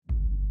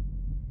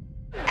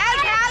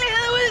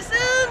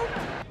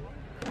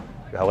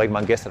er jo rigtig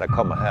mange gæster, der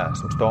kommer her,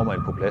 som stormer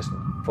ind på pladsen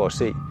for at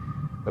se,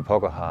 hvad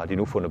pokker har de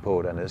nu fundet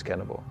på dernede i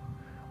Skanderborg.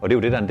 Og det er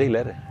jo det, der er en del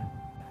af det.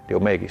 Det er jo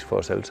magisk for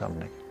os alle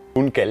sammen, ikke?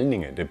 Kun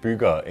Galninge, der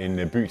bygger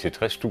en by til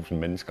 60.000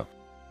 mennesker.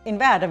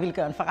 Enhver, der vil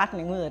gøre en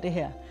forretning ud af det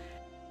her,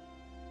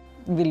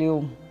 vil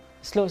jo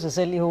slå sig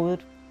selv i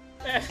hovedet.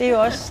 Det er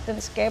jo også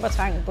den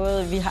skabertrang,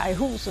 både vi har i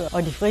huset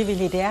og de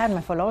frivillige, det er, at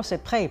man får lov at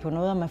sætte præg på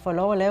noget, og man får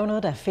lov at lave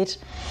noget, der er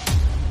fedt.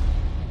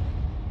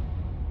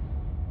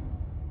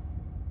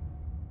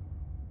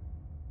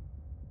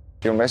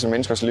 Det er jo en masse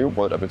menneskers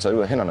levebrød, der bliver taget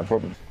ud af hænderne på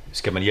dem.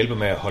 Skal man hjælpe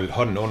med at holde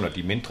hånden under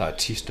de mindre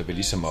artister ved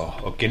ligesom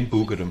at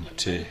genbooke dem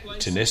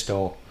til næste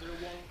år?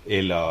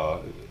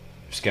 Eller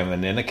skal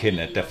man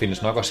anerkende, at der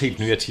findes nok også helt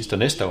nye artister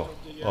næste år?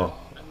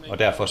 Og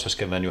derfor så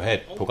skal man jo have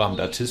et program,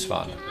 der er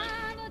tidsvarende.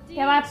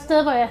 Jeg var et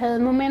sted, hvor jeg havde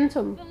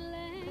momentum.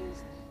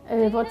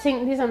 Hvor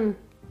ting ligesom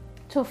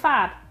tog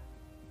fart.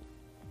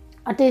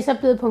 Og det er så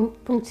blevet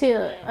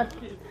punkteret. Og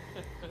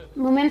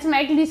momentum er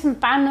ikke ligesom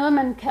bare noget,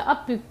 man kan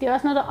opbygge. Det er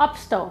også noget, der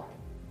opstår.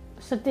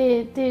 Så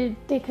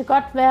det kan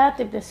godt være, at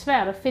det bliver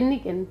svært at finde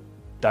igen.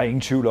 Der er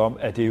ingen tvivl om,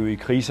 at det er jo i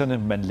kriserne,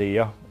 man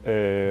lærer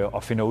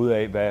og finder ud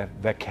af,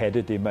 hvad kan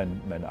det,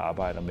 man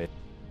arbejder med.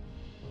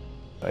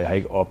 Og jeg har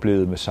ikke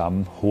oplevet med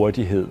samme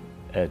hurtighed,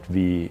 at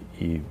vi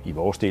i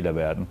vores del af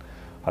verden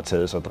har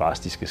taget så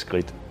drastiske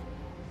skridt.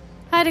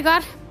 Hej, det er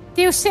godt.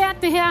 Det er jo sært,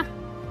 det her.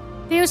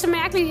 Det er jo så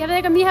mærkeligt. Jeg ved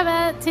ikke, om I har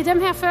været til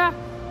dem her før.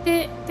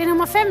 Det er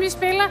nummer 5, vi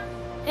spiller.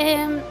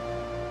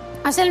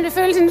 Og selvom det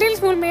føles en lille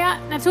smule mere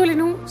naturligt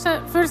nu, så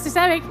føles det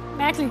stadigvæk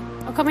mærkeligt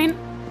at komme ind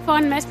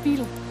foran en masse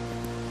biler.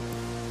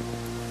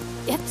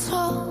 Jeg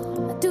tror,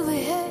 at du vil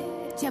have,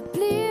 at jeg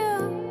bliver,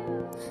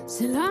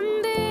 selvom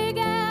det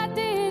ikke er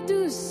det,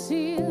 du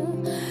siger.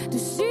 Du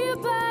siger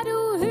bare,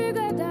 du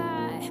hygger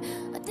dig.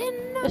 Og det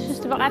er jeg synes,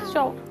 det var ret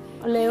sjovt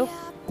at lave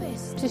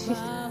til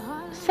sidst.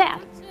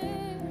 Sært.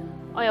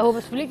 Og jeg håber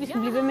selvfølgelig ikke, vi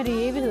skal blive ved med det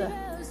i evigheder.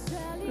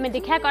 Men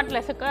det kan godt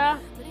lade sig gøre,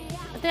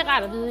 og det er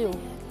rart at vide jo.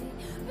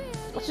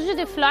 Og så synes jeg,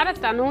 det er flot,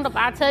 at der er nogen, der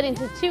bare har taget et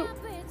initiativ.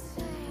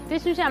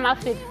 Det synes jeg er meget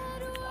fedt.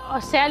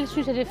 Og særligt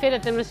synes jeg, det er fedt,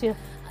 at dem, der siger,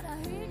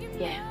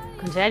 ja,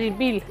 koncert i en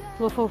bil,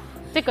 hvorfor?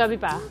 Det gør vi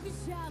bare.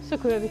 Så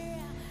kører vi.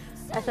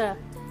 Altså,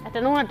 at der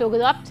er nogen, der er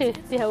dukket op til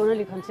det her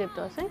underlige koncept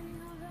også, ikke?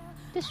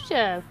 Det synes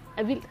jeg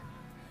er vildt.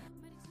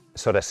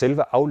 Så da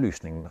selve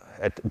aflysningen,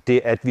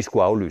 at vi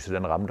skulle aflyse,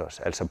 den ramte os,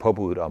 altså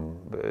påbuddet om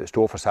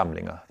store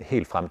forsamlinger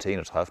helt frem til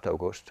 31.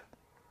 august,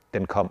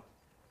 den kom.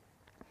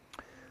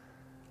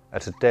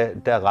 Altså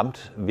der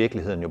ramte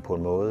virkeligheden jo på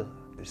en måde,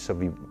 så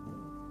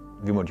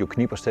vi måtte jo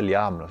knibe os selv i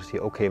armen og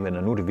sige, okay, men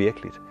nu er det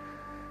virkeligt.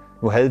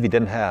 Nu havde vi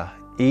den her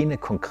ene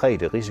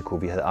konkrete risiko,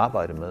 vi havde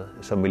arbejdet med,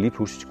 som vi lige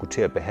pludselig skulle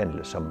til at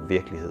behandle som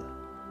virkelighed.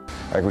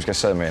 Jeg kan huske, at jeg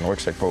sad med en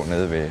rygsæk på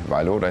nede ved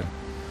Vejlådal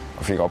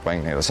og fik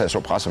opringning, eller sad og så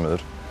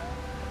pressemødet,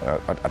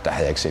 og der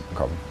havde jeg ikke set den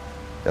komme.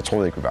 Jeg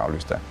troede ikke, vi var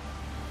aflyst der.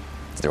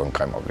 Så det var en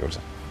grim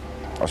oplevelse.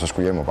 Og så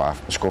skulle jeg hjem og bare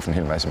skuffe en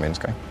hel masse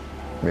mennesker, ikke?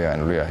 Ved at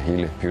annullere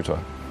hele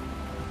pivetøjet.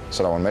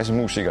 Så der var en masse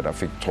musikere, der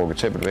fik trukket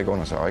tæppet væk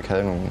under sig og ikke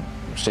havde nogen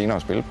scener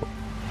at spille på.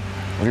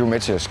 Og vi var med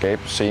til at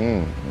skabe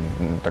scenen,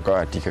 der gør,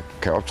 at de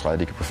kan optræde,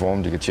 de kan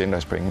performe, de kan tjene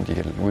deres penge, de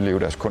kan udleve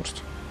deres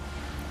kunst.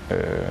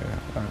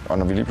 Og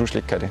når vi lige pludselig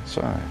ikke kan det,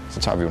 så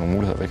tager vi jo nogle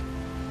muligheder væk.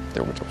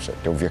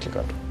 Det var virkelig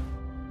godt.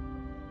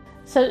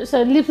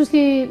 Så lige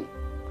pludselig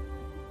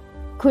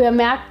kunne jeg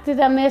mærke det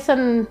der med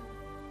sådan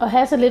at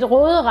have så lidt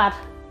råderet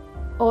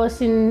over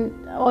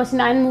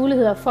sine egne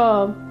muligheder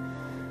for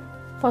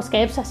at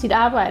skabe sig sit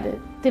arbejde.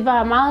 Det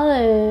var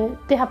meget,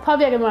 det har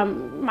påvirket mig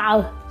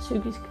meget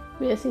psykisk,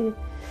 vil jeg sige.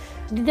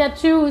 De der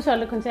 20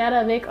 udsolgte koncerter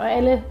er væk, og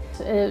alle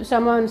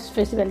sommerens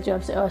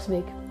festivaljobs er også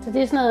væk. Så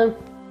det er sådan noget,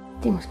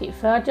 det er måske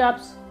 40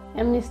 jobs,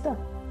 jeg mister.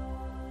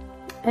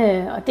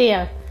 Og det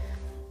er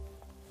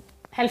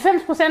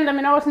 90% af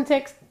min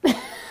årsindtægt,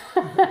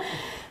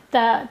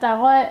 der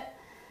røg.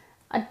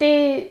 Og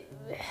det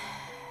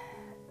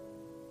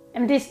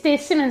er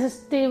simpelthen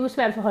det er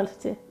svært at forholde sig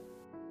til.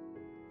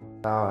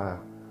 Der er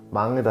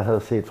mange, der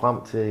havde set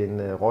frem til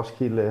en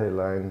Roskilde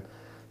eller en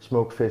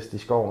Smukfest i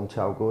skoven til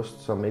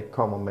august, som ikke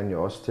kommer, men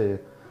jo også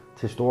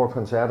til store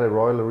koncerter i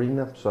Royal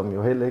Arena, som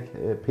jo heller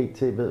ikke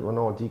pt. Ved,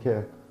 hvornår de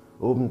kan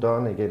åbne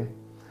dørene igen.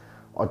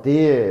 Og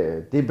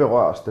det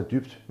berører os da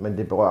dybt, men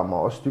det berører mig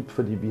også dybt,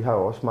 fordi vi har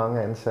jo også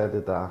mange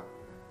ansatte,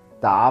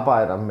 der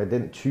arbejder med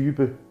den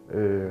type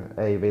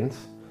af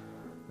events.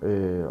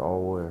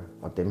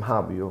 Og dem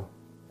har vi jo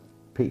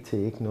pt.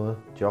 Ikke noget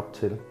job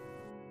til.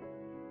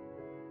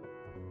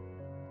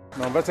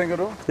 Nå, hvad tænker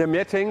du? Jamen,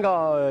 jeg tænker,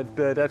 at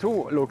der er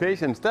 2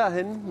 locations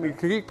derhenne. Vi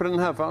kan kigge på den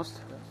her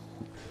først.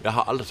 Jeg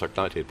har aldrig sagt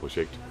nej til et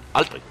projekt.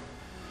 Aldrig.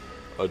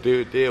 Og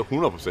det er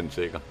 100%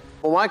 sikker.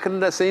 Hvor meget kan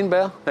den der scene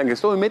bære? Den kan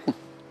stå i midten.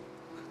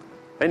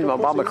 Den var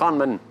bare med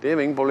kranmanden. Det er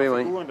ingen problemer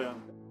i.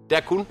 Der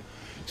er kun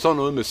sådan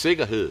noget med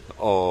sikkerhed,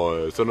 og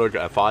sådan noget,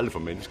 der er farligt for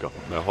mennesker.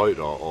 Med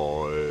højder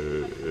og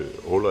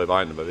huller i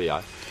vejen, hvad ved jeg.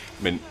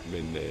 Men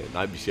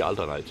nej, vi siger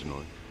aldrig nej til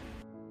noget.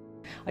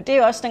 Og det er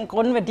jo også den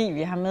grundværdi,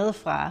 vi har med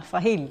fra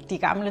helt de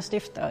gamle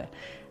stifter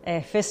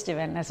af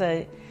festivalen.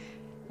 Altså,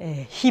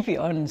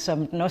 hippieånden,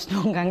 som den også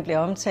nogle gange bliver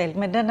omtalt.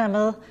 Men den der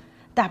med,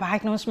 der er bare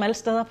ikke nogen smalle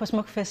steder på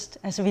Smukfest.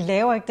 Altså, vi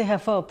laver ikke det her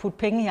for at putte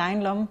penge i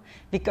egen lomme.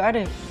 Vi gør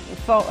det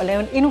for at lave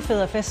en endnu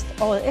federe fest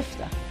året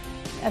efter.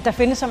 At der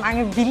findes så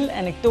mange vilde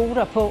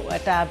anekdoter på,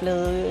 at der er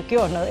blevet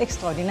gjort noget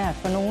ekstraordinært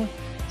for nogen,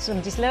 som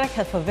de slet ikke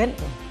havde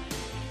forventet.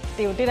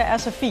 Det er jo det, der er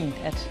så fint,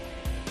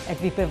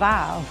 at vi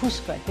bevarer og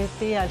husker, at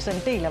det er altså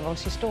en del af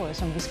vores historie,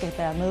 som vi skal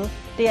bære med.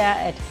 Det er,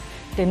 at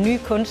den nye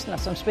kunstner,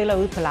 som spiller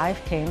ude på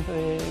livecamp,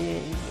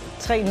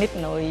 3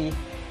 19-årige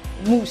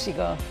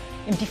musikere,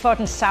 jamen de får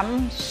den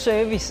samme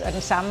service og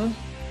den samme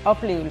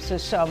oplevelse,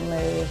 som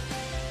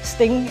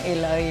Sting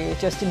eller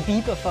Justin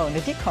Bieber får,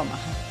 når de kommer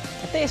her.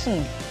 Og det er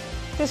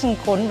sådan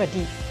en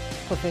grundværdi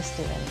på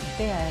festivalen.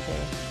 Det er,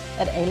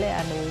 at alle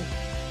er noget,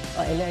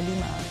 og alle er lige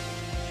meget.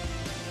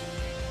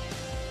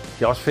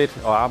 Det er også fedt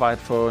at arbejde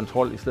for en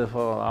trold, i stedet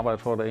for at arbejde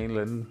for, at der er en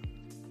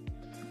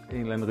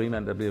eller anden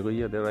rigmand, der bliver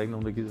rigere. Det er der ikke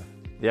nogen, der gider.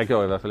 Jeg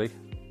gjorde i hvert fald ikke.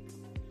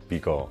 Vi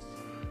går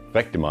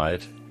rigtig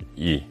meget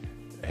i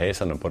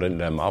haserne på den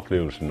der med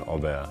oplevelsen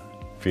at være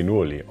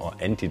finurlig og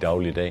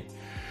anti-dagligdag,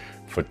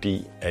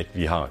 fordi at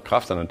vi har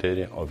kræfterne til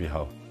det, og vi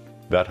har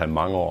været her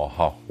mange år og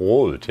har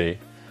råd til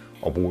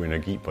at bruge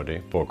energi på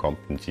det, på at komme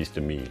den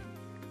sidste mil.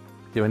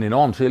 Det var en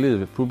enorm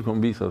tillid, at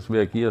publikum viser os ved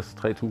at give os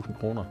 3.000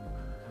 kroner.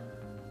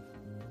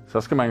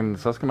 Så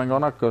skal man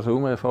godt nok gøre sig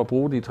umage for at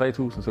bruge de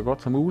 3.000 så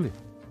godt som muligt,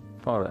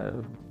 for at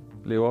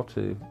leve op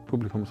til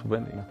publikums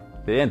forventninger.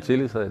 Det er en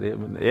tillidssag, det er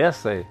en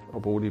æressag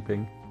at bruge de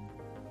penge.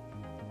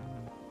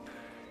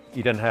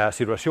 I den her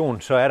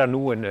situation, så er der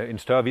nu en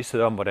større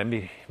vished om, hvordan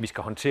vi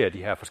skal håndtere de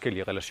her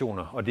forskellige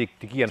relationer, og det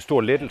giver en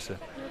stor lettelse.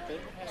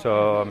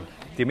 Så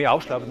det er mere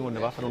afslappet nu, end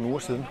det var for nogle uger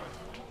siden.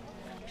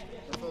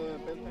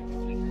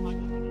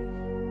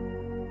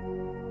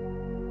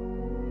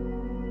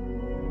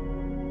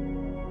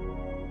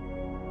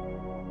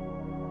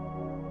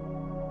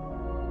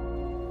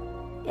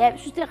 Ja, jeg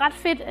synes, det er ret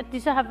fedt, at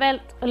de så har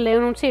valgt at lave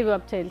nogle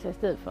tv-optagelser i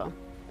stedet for.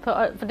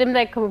 For dem, der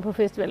ikke kommer på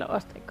festival, og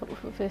os, der ikke kommer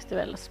på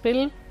festival, at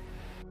spille.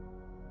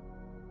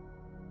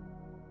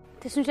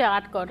 Det synes jeg er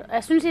ret godt. Og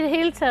jeg synes i det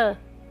hele taget,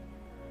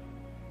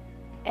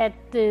 at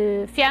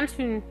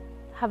fjernsyn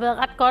har været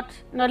ret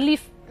godt. Når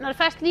det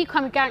først lige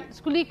kom i gang,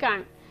 skulle lige i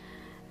gang,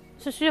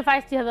 så synes jeg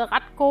faktisk, de har været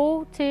ret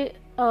gode til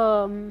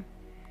at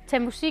tage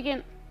musik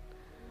ind.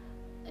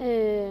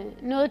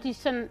 Noget de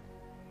sådan,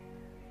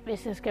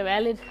 hvis jeg skal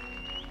være lidt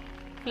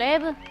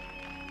flabet,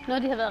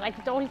 noget de har været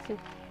rigtig dårlige til.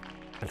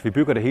 Altså, vi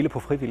bygger det hele på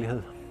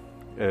frivillighed,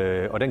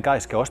 og den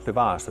gejst skal også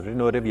bevares, og det er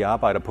noget af det, vi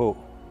arbejder på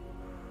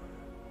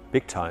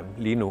big time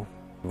lige nu.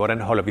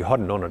 Hvordan holder vi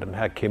hånden under den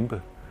her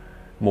kæmpe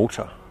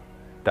motor,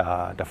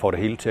 der får det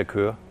hele til at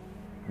køre?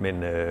 Men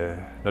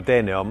når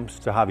dagen er om,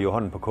 så har vi jo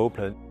hånden på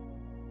kogepladen.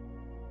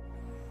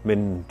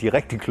 Men de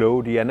rigtig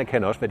kloge, de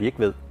anerkender også, hvad de ikke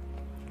ved.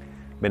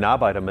 Men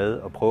arbejder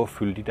med at prøve at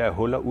fylde de der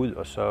huller ud,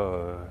 og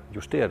så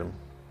justere dem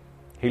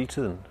hele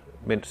tiden,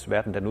 mens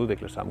verden den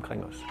udvikler sig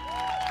omkring os.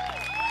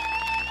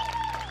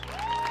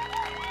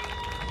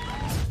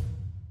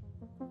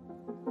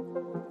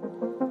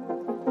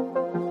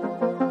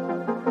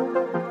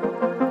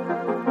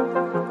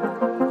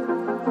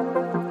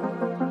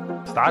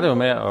 Jeg startede jo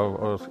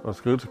med at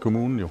skrive til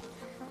kommunen jo,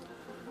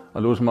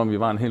 og lå som om vi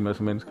var en hel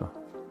masse mennesker.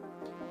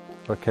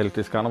 Og kaldte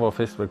det Skanderborg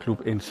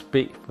Festivalklub NSB,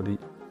 fordi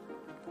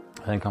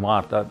jeg havde en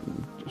kammerat, der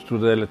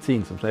studerede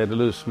latin, som sagde, at det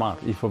lød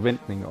smart i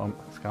forventning om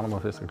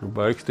Skanderborg Festivalklub.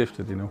 Var jo ikke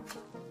stiftet endnu.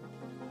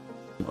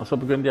 Og så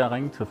begyndte jeg at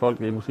ringe til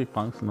folk i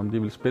musikbranchen, om de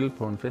ville spille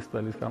på en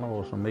festival i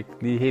Skanderborg, som ikke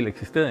lige helt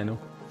eksisterede endnu.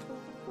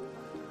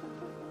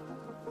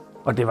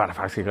 Og det var der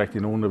faktisk ikke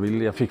rigtig nogen, der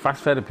ville. Jeg fik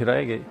faktisk fat i Peter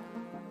A.G.,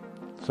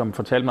 som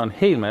fortalte mig en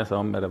hel masse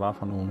om, hvad det var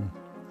for nogle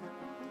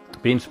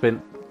benspænd,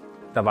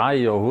 der var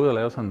i overhovedet at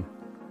lave sådan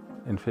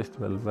en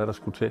festival, hvad der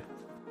skulle til.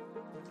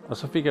 Og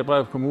så fik jeg et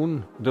brev fra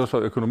kommunen. Det var så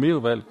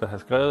økonomiudvalget, der havde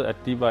skrevet, at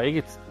de var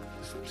ikke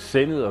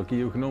sendet at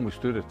give økonomisk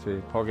støtte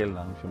til pågældende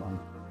arrangement.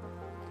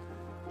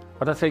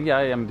 Og der tænkte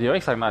jeg, jamen de har jo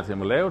ikke sagt nej til, at jeg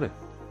må lave det.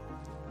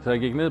 Så jeg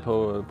gik ned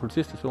på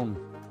politistationen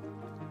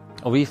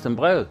og viste dem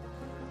brevet.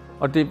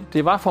 Og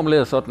det var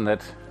formuleret sådan,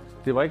 at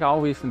det var ikke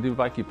afvisende, de ville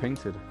bare ikke give penge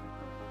til det.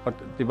 Og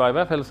det var i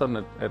hvert fald sådan,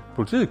 at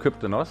politiet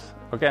købte den også,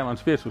 og gav mig en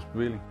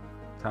spiritusbevilling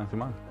til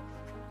arrangementet.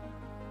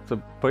 Så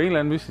på en eller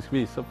anden mystisk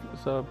vis,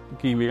 så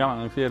gik vi i gang med at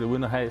arrangere det,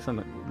 uden at have sådan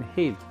en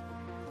helt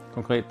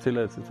konkret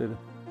tilladelse til det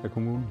af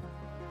kommunen.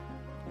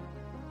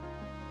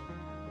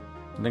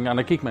 Dengang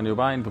der gik man jo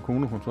bare ind på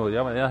kommunekontoret.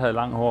 Jeg havde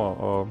lang hår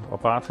og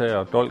bartager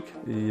og dolk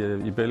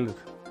i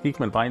bæltet. Gik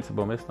man bare ind til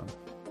borgmesteren.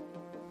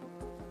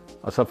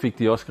 Og så fik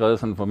de også skrevet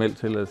sådan en formel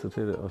tilladelse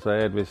til det, og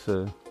sagde, at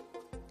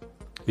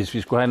hvis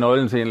vi skulle have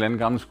nøglen til en eller anden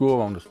gammel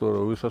skurvogn, der stod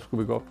derude, så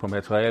skulle vi gå op på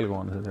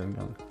materialegården, hed det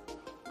dengang.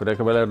 For der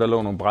kan vel der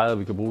lå nogle brædder,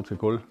 vi kan bruge til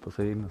gulv på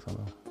scenen og sådan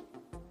noget.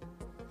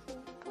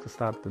 Så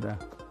startede det der.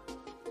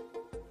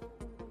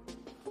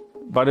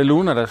 Var det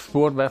Luna, der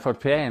spurgte, hvad for et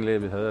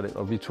pæreanlæg vi havde det,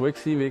 og vi tog ikke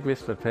sige, at vi ikke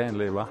vidste, hvad et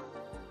pæreanlæg var.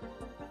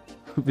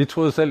 Vi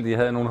troede selv, de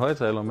havde nogle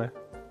højtalere med.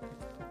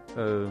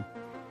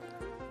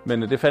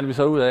 Men det fandt vi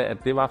så ud af,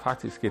 at det var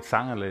faktisk et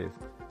sanganlæg.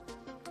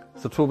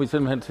 Så tog vi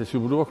simpelthen til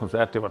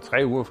Dokumentar-koncert. Det var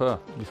 3 uger før,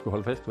 vi skulle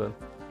holde festival.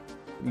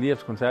 Lige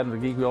efter koncerten, der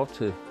gik vi op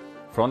til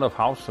Front of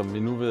House, som vi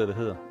nu ved, det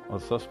hedder.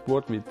 Og så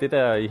spurgte vi, det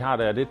der, I har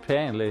der, er det et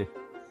pæreanlæg?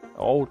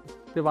 Og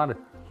det var det.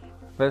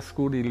 Hvad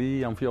skulle de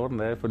lige om 14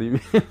 dage? Fordi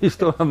vi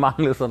stod og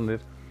manglede sådan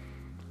lidt.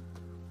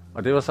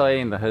 Og det var så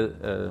en, der hed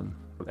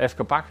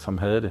Asger Bak, som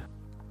havde det.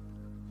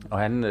 Og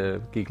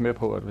han gik med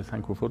på, at hvis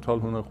han kunne få 1.200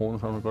 kroner,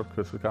 så ville han godt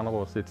køre til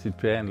Skanderborg og sætte sit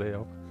pæreanlæg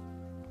op.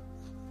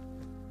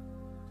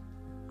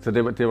 Så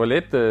det var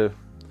lidt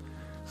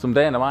som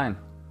dagen og vejen.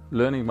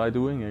 Learning by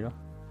doing, ikke?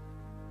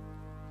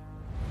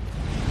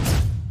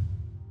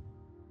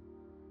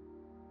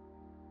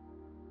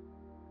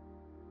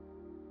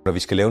 Når vi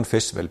skal lave en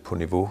festival på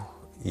niveau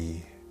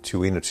i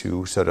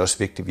 2021, så er det også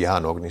vigtigt, at vi har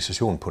en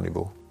organisation på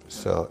niveau.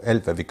 Så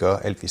alt, hvad vi gør,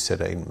 alt vi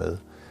sætter ind med,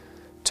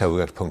 tager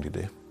udgangspunkt i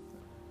det.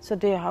 Så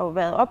det har jo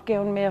været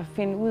opgaven med at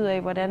finde ud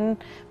af,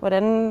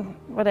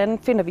 hvordan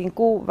finder vi en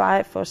god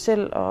vej for os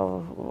selv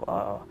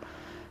og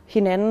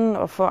hinanden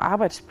og for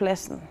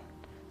arbejdspladsen.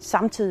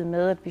 Samtidig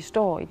med, at vi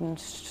står i den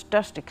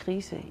største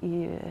krise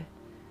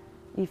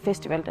i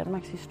Festival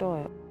Danmarks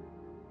historie.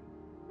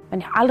 Men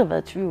jeg har aldrig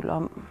været i tvivl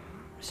om,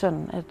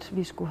 sådan at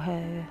vi skulle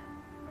have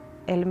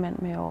alle mand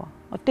med over.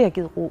 Og det har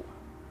givet ro.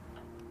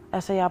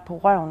 Altså jeg er på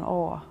røven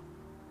over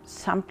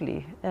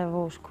samtlige af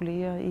vores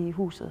kolleger i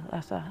huset,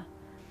 altså,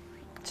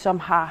 som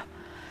har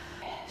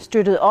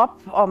støttet op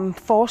om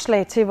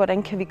forslag til,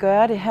 hvordan kan vi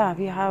gøre det her.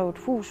 Vi har jo et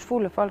hus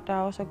fuldt af folk, der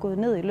også er gået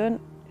ned i løn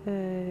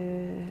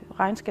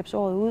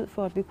regnskabsåret ud,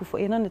 for at vi kunne få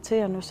enderne til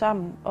at nå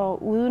sammen,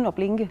 og uden at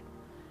blinke.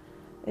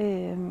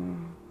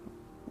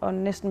 Og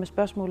næsten med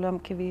spørgsmålet om,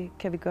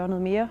 kan vi gøre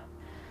noget mere?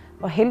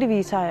 Og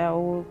heldigvis har jeg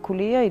jo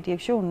kolleger i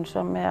direktionen,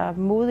 som er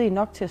modige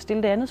nok til at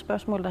stille det andet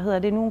spørgsmål, der hedder, er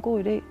det nu en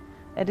god idé?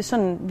 Er det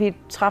sådan, vi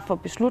træffer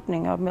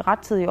beslutninger med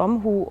rettidig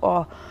omhu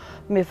og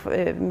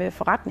med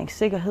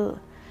forretningssikkerhed?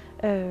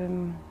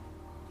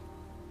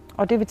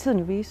 Og det vil tiden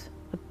jo vise.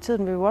 Og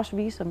tiden vil jo også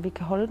vise, om vi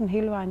kan holde den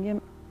hele vejen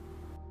hjem.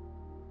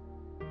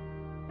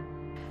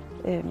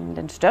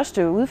 Den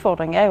største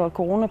udfordring er jo, at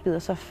corona bider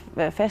sig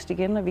fast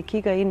igen, og vi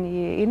kigger ind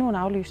i endnu en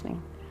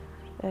aflysning.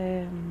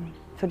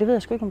 For det ved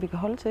jeg sgu ikke, om vi kan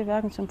holde til,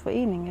 hverken som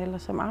forening eller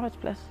som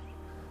arbejdsplads.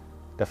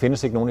 Der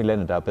findes ikke nogen i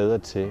landet, der er bedre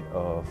til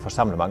at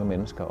forsamle mange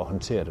mennesker og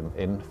håndtere dem,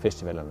 end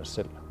festivalerne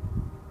selv.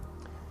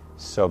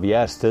 Så vi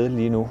er et sted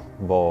lige nu,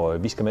 hvor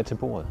vi skal med til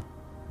bordet.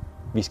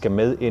 Vi skal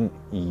med ind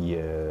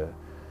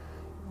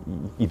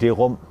i det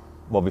rum,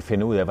 hvor vi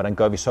finder ud af, hvordan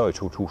gør vi så i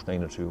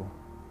 2021.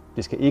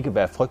 Det skal ikke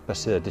være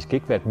frygtbaseret, det skal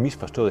ikke være et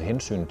misforstået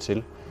hensyn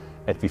til,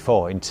 at vi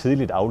får en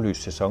tidligt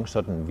aflyst sæson,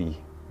 sådan vi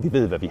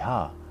ved, hvad vi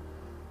har.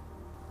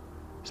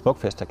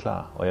 Smukfest er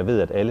klar, og jeg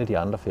ved, at alle de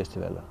andre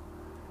festivaler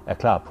er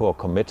klar på at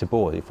komme med til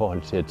bordet i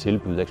forhold til at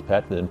tilbyde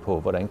ekspertviden på,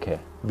 hvordan kan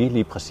vi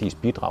lige præcis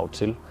bidrage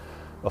til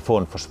at få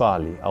en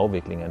forsvarlig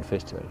afvikling af en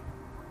festival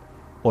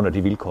under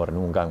de vilkår, der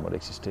nu engang måtte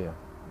eksistere.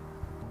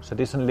 Så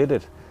det er sådan lidt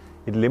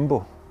et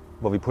limbo,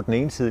 hvor vi på den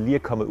ene side lige er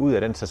kommet ud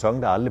af den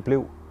sæson, der aldrig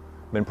blev,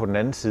 men på den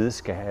anden side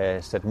skal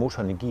have sat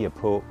motoren i gear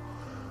på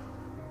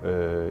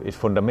et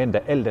fundament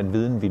af al den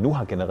viden, vi nu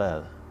har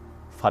genereret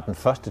fra den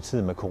første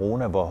tid med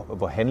corona,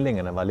 hvor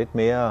handlingerne var lidt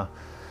mere,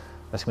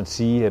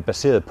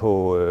 baseret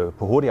på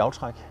hurtig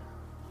aftræk.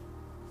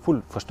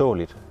 Fuldt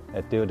forståeligt,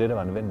 at det var det, der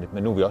var nødvendigt,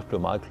 men nu er vi også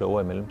blevet meget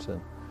klogere i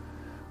mellemtiden.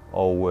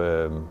 Og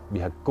vi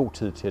har god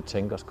tid til at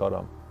tænke os godt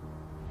om.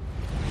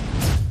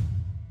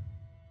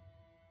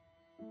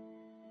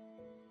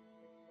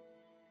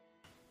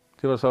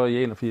 Det var så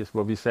i 81,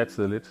 hvor vi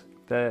satsede lidt.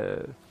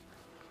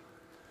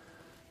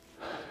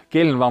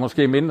 Gælden var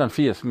måske mindre end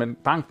 80, men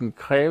banken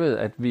krævede,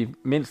 at vi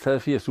mindst havde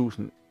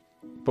 80.000,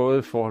 både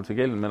i forhold til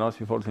gælden, men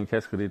også i forhold til en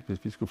kassekredit,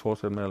 hvis vi skulle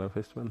fortsætte med at lave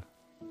festival.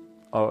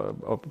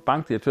 Og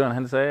bankdirektøren,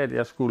 han sagde, at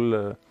jeg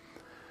skulle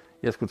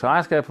tage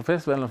ejerskab på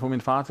festivalen og få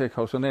min far til at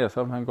kautionere,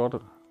 så ville han godt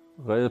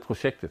redde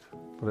projektet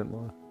på den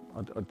måde.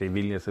 Og det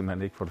ville jeg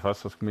simpelthen ikke. For det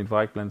første, så skulle min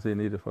far ikke blande sig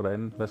ind i det. For det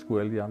andet, hvad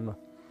skulle alle de andre?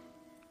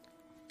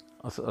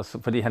 Og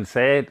fordi han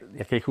sagde,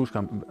 jeg kan ikke huske,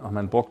 om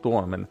han brugte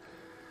ordene, men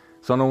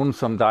så nogen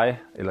som dig,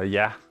 eller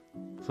jer,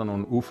 sådan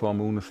nogle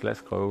uformuende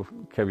slaskrøve,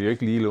 kan vi jo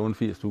ikke lige låne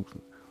 80.000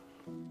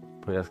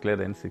 på jeres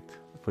glatte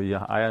ansigt. For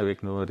jeg ejer jo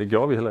ikke noget, og det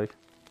gjorde vi heller ikke.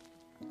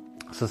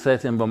 Så sagde jeg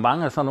til ham, hvor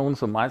mange af sådan nogen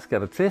som mig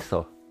skal der til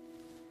så?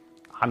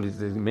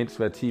 Det er mindst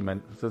være 10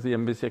 mand. Så siger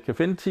jeg, hvis jeg kan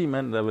finde 10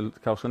 mand, der vil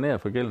kautionere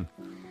for gælden,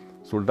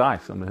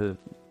 solidarisk som det hed,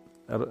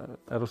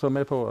 er du så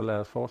med på at lade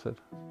os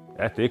fortsætte?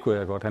 Ja, det kunne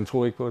jeg godt. Han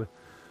troede ikke på det.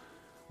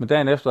 Men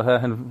dagen efter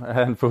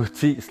havde han fået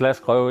 10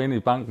 slaskrøve ind i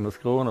banken og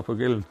skrevet under på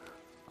gælden.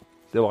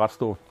 Det var ret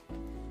stort.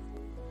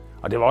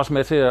 Og det var også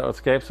med til at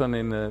skabe sådan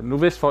en... Nu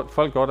vidste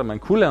folk godt, at man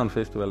kunne lave en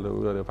festival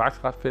derude, og det var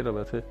faktisk ret fedt at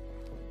være til.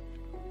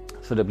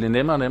 Så det blev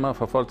nemmere og nemmere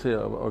for folk til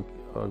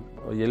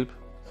at hjælpe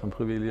som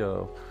frivillige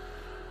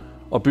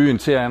og byen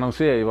til at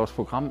annoncere i vores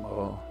program.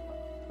 Og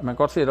man kan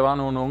godt se, at der var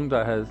nogle unge,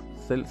 der havde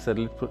selv sat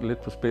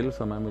lidt på spil,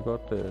 så man vil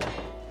godt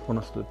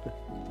understøtte det.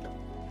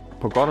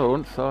 På godt og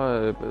ondt,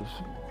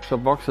 så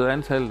voksede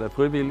antallet af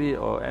frivillige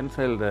og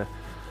antallet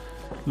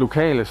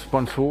lokale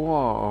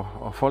sponsorer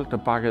og folk, der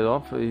bakkede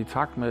op i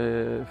takt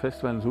med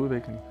festivalens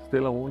udvikling,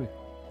 stille og roligt.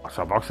 Og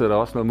så voksede der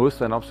også noget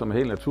modstand op, som er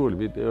helt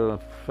naturligt. Det var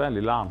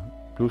forfærdelig larm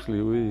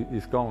pludselig ude i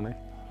skoven, ikke?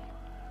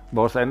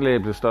 Vores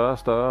anlæg blev større og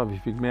større,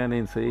 vi fik mere end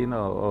en scene,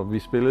 og vi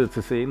spillede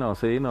til scener og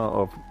scener,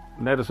 og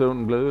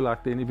nattesøvnen blev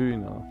ødelagt ind i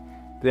byen. Og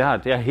det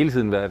har hele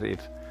tiden været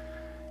et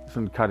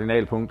sådan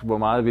kardinalpunkt, hvor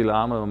meget vi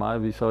larmede, og hvor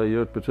meget vi så i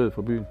øvrigt betød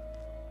for byen.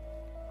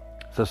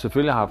 Så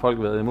selvfølgelig har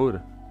folk været imod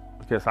det.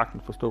 Det kan jeg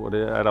sagtens forstå, og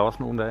det er der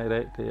også nogen, der er i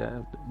dag.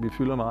 Vi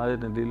fylder meget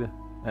i den lille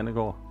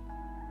Annegård.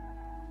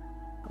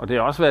 Og det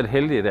har også været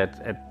heldigt,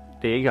 at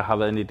det ikke har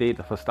været en idé,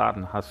 der fra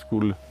starten har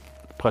skulle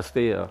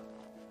præstere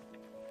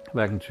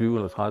hverken 20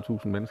 eller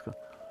 30.000 mennesker.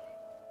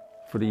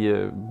 Fordi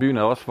byen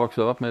er også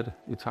vokset op med det,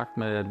 i takt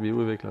med, at vi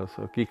udvikler os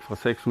og gik fra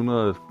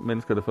 600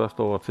 mennesker det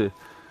første år til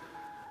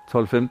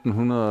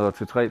 1.200-1.500 og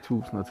til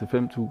 3.000 og til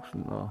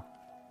 5.000. Og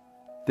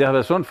det har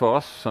været sundt for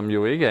os, som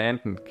jo ikke er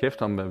enten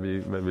kæft om,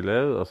 hvad vi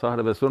lavede, og så har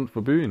det været sundt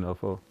for byen og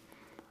for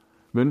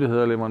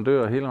myndigheder og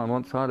leverandører hele vejen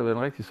rundt, så har det været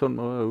en rigtig sund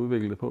måde at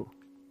udvikle det på.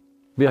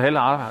 Vi har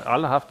heller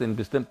aldrig haft en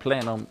bestemt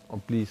plan om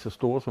at blive så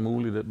store som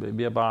muligt.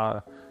 Vi har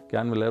bare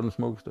gerne vil lave den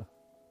smukkeste.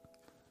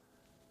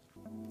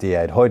 Det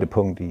er et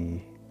højdepunkt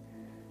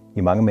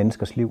i mange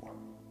menneskers liv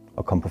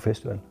at komme på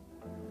festival.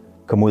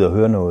 Komme ud og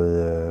høre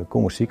noget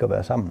god musik og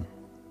være sammen.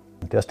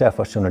 Det er også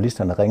derfor, at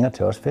journalisterne ringer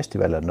til os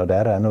festivaler, når der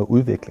er noget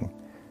udvikling.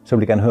 Så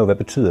vil de gerne høre, hvad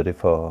betyder det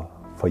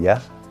for jer,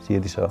 siger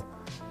de så.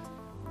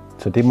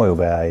 Så det må jo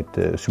være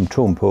et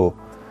symptom på,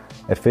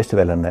 at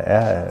festivalerne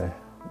er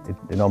et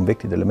enormt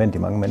vigtigt element i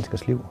mange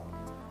menneskers liv.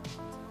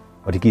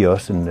 Og det giver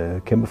også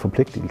en kæmpe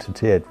forpligtelse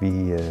til, at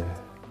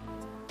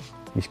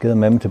vi skal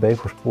med dem tilbage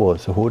på sporet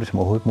så hurtigt som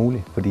overhovedet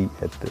muligt, fordi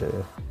at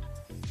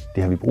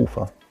det har vi brug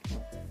for.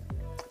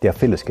 Det har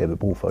fællesskabet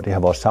brug for, det har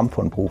vores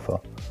samfund brug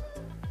for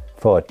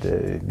at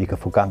vi kan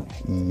få gang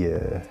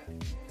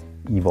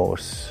i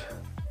vores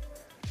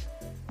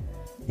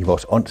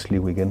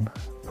åndsliv igen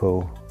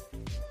på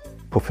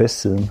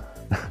festsiden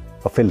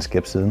og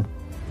fællesskabssiden.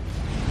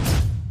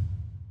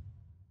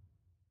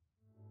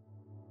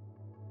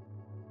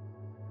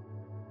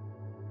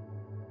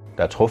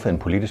 Der er truffet en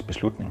politisk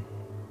beslutning.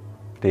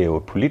 Det er jo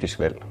et politisk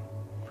valg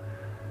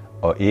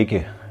at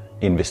ikke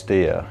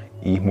investere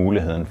i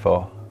muligheden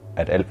for,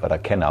 at alt, hvad der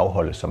kan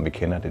afholdes, som vi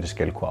kender det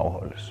skal kunne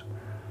afholdes.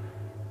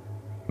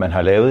 Man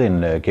har lavet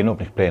en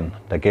genåbningsplan,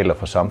 der gælder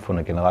for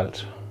samfundet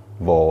generelt,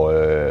 hvor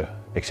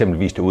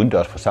eksempelvis det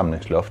udendørs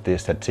forsamlingsloft det er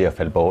sat til at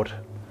falde bort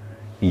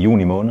i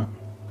juni måned.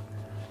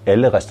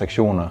 Alle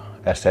restriktioner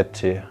er sat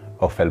til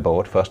at falde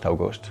bort 1.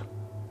 august,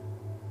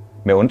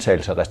 med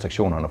undtagelse af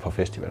restriktionerne for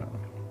festivalerne.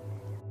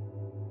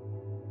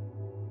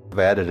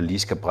 Hvad er det, der lige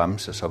skal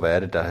bremses, og hvad er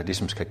det, der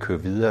ligesom skal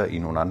køre videre i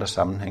nogle andre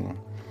sammenhænge?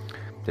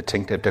 Jeg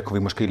tænkte, at der kunne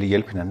vi måske lige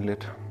hjælpe hinanden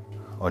lidt,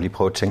 og lige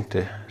prøve at tænke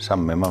det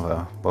sammen med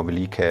mig, hvor vi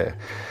lige kan...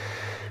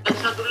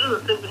 Altså, du lyder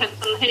simpelthen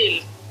sådan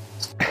helt...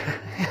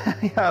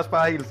 Jeg er også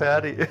bare helt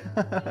færdig.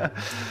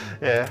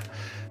 Ja.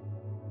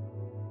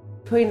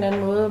 På en eller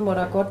anden måde må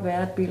der godt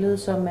være et billede,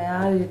 som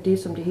er det,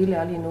 som det hele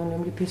er lige nu,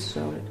 nemlig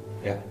pissesørgeligt.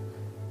 Ja.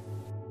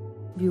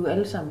 Vi er jo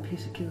alle sammen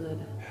pissekede af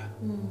det. Ja.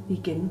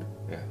 Igen.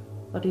 Ja.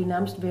 Og det er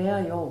nærmest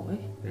værre i år,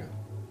 ikke? Ja.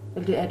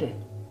 Eller det er det.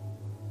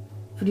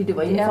 Fordi det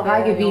var inden for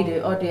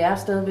rækkevidde, og det er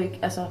stadigvæk,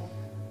 altså,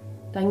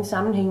 der er ingen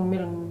sammenhæng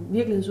mellem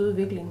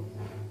virkelighedsudvikling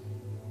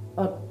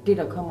og det,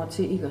 der kommer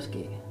til ikke at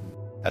ske.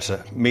 Altså,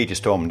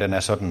 mediestormen, den er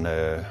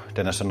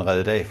sådan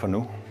reddet af for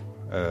nu.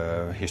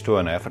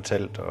 Historien er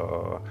fortalt,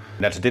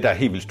 men altså det, der er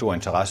helt vildt stor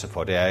interesse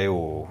for, det er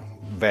jo,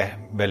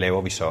 hvad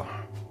laver vi så?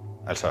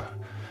 Altså,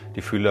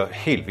 det fylder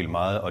helt vildt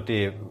meget, og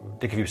det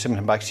kan vi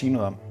simpelthen bare ikke sige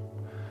noget om.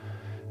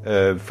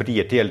 Fordi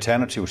at det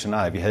alternative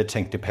scenarie, vi havde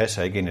tænkt, det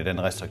passer ikke ind i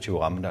den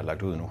restriktive ramme, der er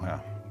lagt ud nu her.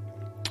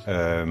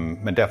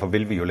 Men derfor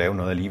vil vi jo lave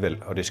noget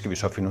alligevel, og det skal vi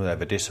så finde ud af,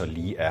 hvad det så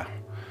lige er.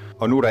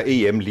 Og nu er der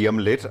EM lige om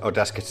lidt, og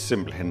der skal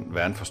simpelthen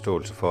være en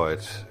forståelse for,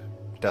 at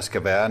der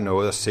skal være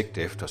noget at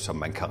sigte efter, som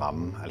man kan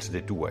ramme. Altså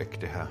det duer ikke,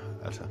 det her.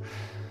 Altså,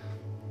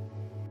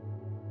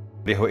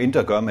 det har jo intet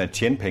at gøre med at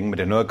tjene penge, men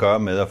det har noget at gøre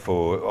med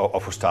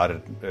at få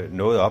startet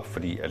noget op,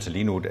 fordi altså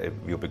lige nu er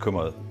vi jo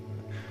bekymret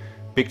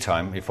big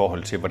time i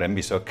forhold til, hvordan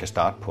vi så kan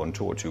starte på en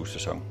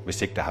 22-sæson,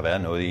 hvis ikke der har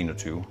været noget i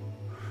 21.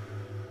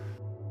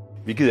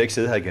 Vi gider ikke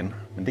sidde her igen,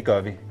 men det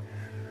gør vi.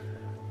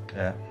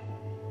 Ja.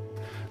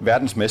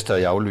 Verdensmester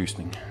i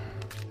aflysning.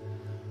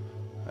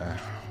 Ja.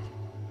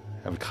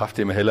 Jeg vil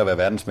kraftedeme hellere være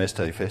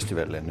verdensmester i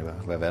festival, end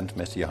være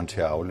verdensmester i at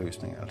håndtere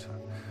afløsning. Altså.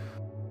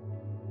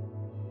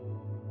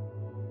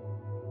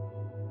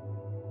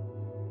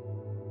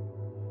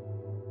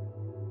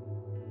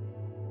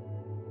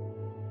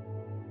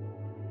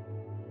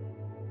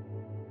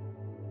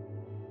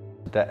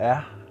 Der er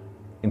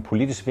en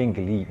politisk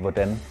vinkel i,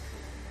 hvordan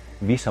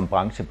vi som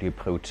branche bliver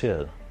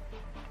prioriteret.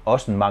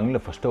 Også en manglende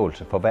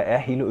forståelse for, hvad er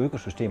hele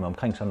økosystemet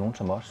omkring sådan nogen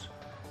som os.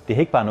 Det har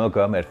ikke bare noget at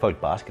gøre med, at folk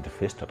bare skal til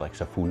fest og drikke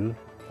sig fulde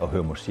og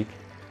høre musik.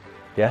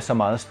 Det er så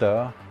meget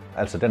større.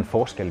 Altså den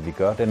forskel, vi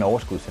gør, den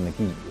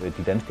overskudsenergi,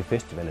 de danske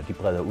festivaler, de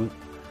breder ud.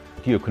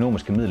 De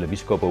økonomiske midler, vi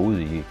skubber ud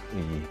i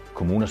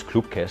kommuners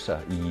klubkasser,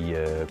 i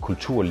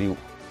kulturliv,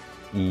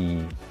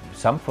 i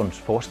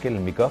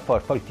samfundsforskellen, vi gør for,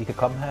 at folk de kan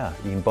komme her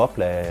i en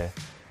boble af,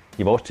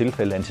 i vores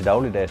tilfælde, en til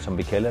dagligdag, som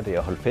vi kalder det,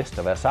 at holde fest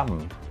og være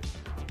sammen,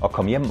 og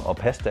komme hjem og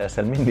passe deres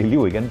almindelige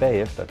liv igen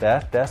bagefter.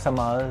 Der er så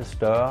meget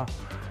større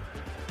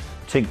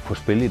ting på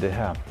spil i det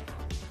her.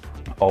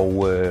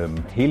 Og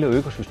hele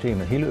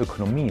økosystemet, hele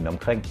økonomien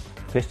omkring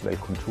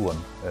festivalkulturen,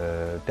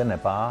 den er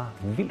bare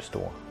vildt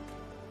stor.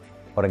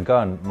 Og den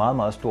gør en meget,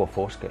 meget stor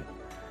forskel.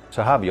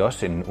 Så har vi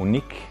også en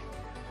unik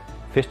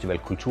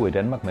festivalkultur i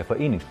Danmark med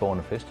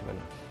foreningsbårne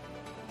festivaler,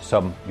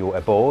 som jo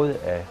er båret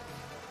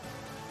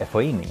af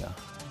foreninger,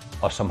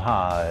 og som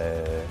har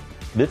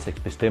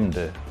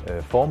vedtægtsbestemte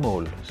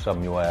formål,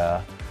 som jo er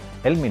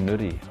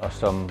almennyttige, og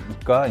som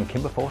gør en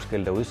kæmpe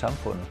forskel derude i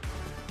samfundet.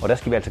 Og der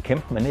skal vi altså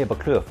kæmpe med næb og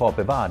klør for at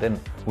bevare den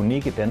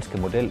unikke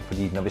danske model,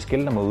 fordi når vi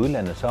skiller mod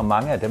udlandet, så er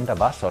mange af dem, der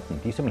var sådan,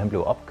 de er simpelthen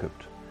blevet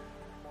opkøbt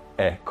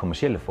af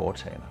kommercielle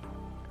foretagender.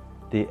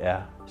 Det er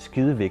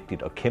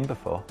skidevigtigt at kæmpe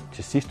for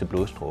til sidste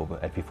blodstråbe,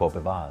 at vi får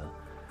bevaret.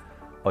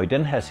 Og i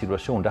den her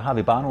situation, der har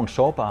vi bare nogle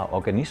sårbare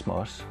organismer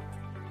også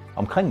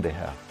omkring det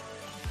her,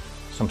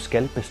 som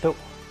skal bestå.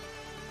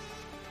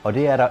 Og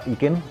det er der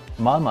igen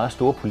meget, meget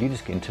store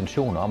politiske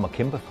intentioner om at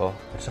kæmpe for.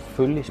 At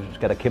selvfølgelig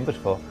skal der kæmpes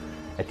for,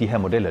 at de her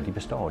modeller de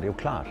består, det er jo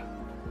klart.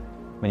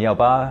 Men jeg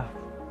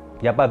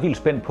er bare vildt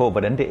spændt på,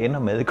 hvordan det ender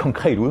med i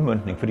konkret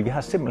udmøntning, fordi vi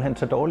har simpelthen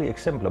så dårlige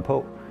eksempler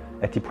på,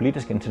 at de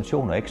politiske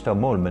intentioner ikke står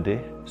mål med det,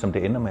 som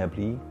det ender med at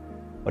blive.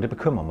 Og det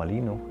bekymrer mig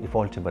lige nu, i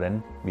forhold til,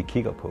 hvordan vi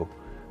kigger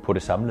på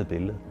det samlede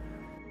billede.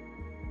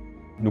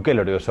 Nu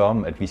gælder det jo så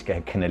om, at vi skal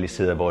have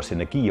kanaliseret vores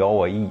energi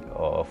over i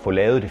og få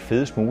lavet det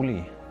fedest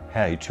mulige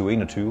her i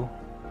 2021.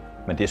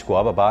 Men det er sgu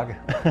op ad bakke.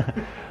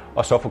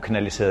 Og så få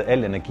kanaliseret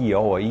al energi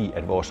over i,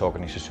 at vores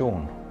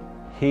organisation,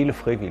 hele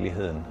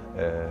frivilligheden,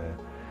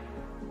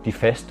 de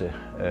faste,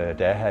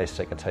 der er her i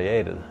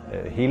sekretariatet,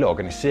 hele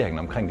organiseringen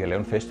omkring det at lave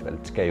en festival,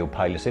 skal jo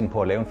pejles ind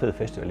på at lave en fed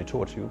festival i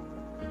 2022.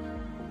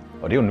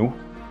 Og det er jo nu.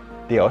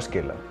 Det er også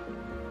gælder.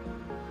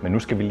 Men nu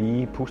skal vi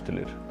lige puste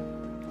lidt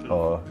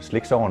og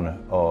slikke sårene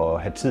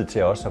og have tid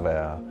til også at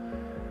være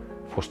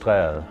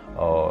frustreret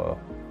og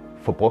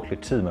få brugt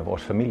lidt tid med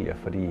vores familier,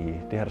 fordi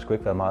det har der sgu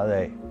ikke været meget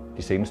af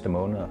de seneste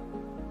måneder.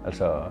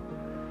 Altså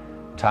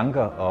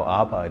tanker og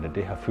arbejde,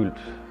 det har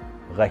fyldt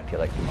rigtig,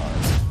 rigtig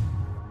meget.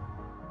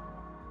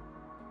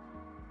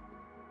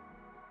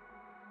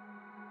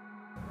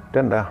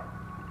 Den der.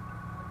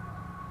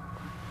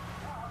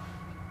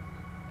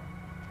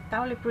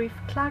 Daglig brief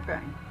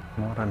klargøring.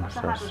 Nå, den og så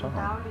har du den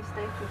daglige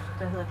status,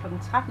 der hedder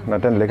kl. 13. Nå,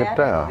 den ligger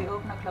der. Vi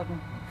åbner kl.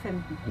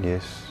 15.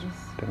 Yes,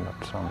 den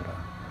er sådan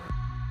der.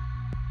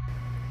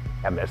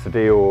 Jamen altså,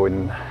 det er jo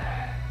en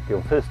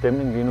fed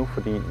stemning lige nu,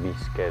 fordi vi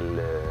skal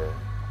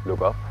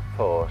lukke op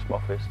for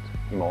Smukfest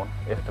i morgen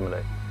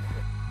eftermiddag.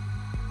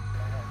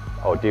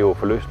 Og det er jo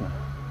forløsende,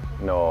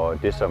 når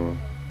det som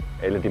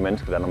alle de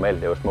mennesker, der normalt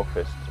laver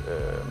Smukfest,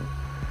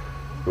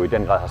 jo i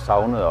den grad har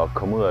savnet at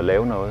komme ud og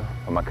lave noget,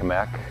 og man kan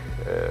mærke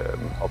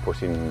og på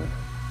sin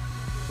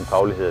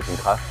faglighed og sin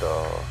kraft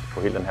og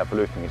få hele den her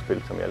forløsning i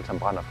spil, som vi alle sammen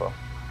brænder for.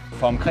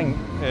 For omkring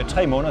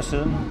 3 måneder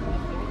siden,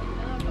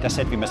 der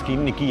satte vi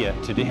maskinen i gear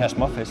til det her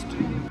Smukfest.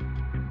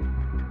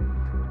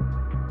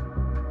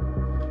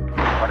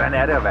 Hvordan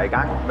er det at være i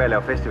gang med at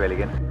lave festival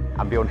igen?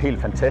 Jamen, det er jo en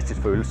helt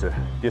fantastisk følelse.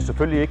 Det er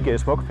selvfølgelig ikke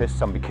Smukfest,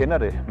 som vi kender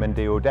det, men det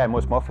er jo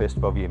derimod Smukfest,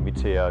 hvor vi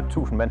inviterer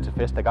 1000 mand til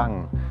fest ad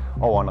gangen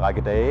over en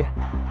række dage,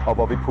 og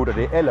hvor vi putter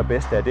det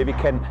allerbedste af det, vi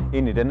kan,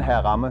 ind i den her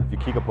ramme, vi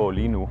kigger på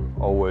lige nu.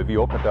 Og vi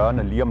åbner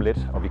dørene lige om lidt,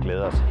 og vi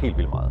glæder os helt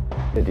vildt meget.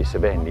 Det er de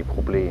sædvanlige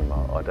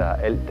problemer, og der er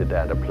alt det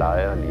der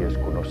plejer lige at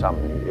skulle nå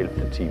sammen i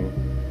 11. time.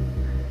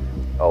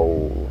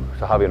 Og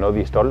så har vi jo noget,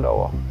 vi er stolte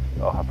over,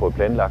 og har fået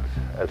planlagt,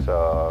 altså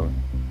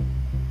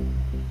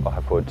og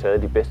har fået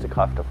taget de bedste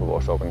kræfter for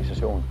vores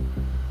organisation.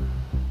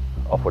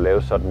 Og få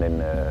lavet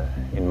sådan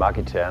en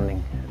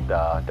magiterning,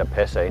 der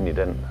passer ind i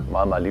den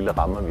meget, meget lille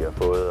ramme, vi har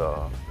fået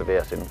at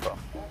bevæge os indenfor.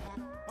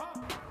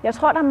 Jeg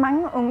tror, der er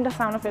mange unge, der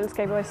savner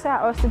fællesskaber, især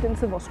også i den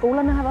tid, hvor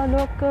skolerne har været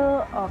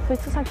lukket, og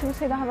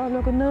fritidsaktiviteter har været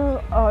lukket ned.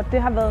 Og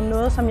det har været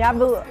noget, som jeg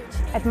ved,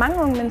 at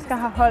mange unge mennesker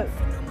har holdt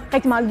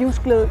rigtig meget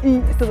livsglæde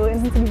i, du ved,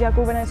 enten fordi de har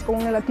gode venner i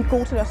skolen, eller de er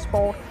gode til deres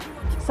sport.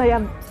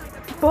 Så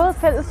både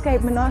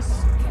fællesskab, men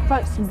også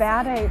folks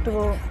hverdag, du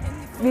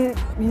ved.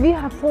 Vi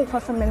har brug for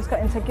som mennesker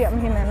at interagere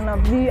med hinanden, og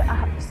vi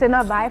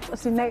sender vibes og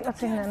signaler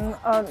til hinanden.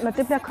 Og når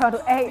det bliver cuttet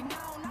af,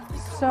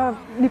 så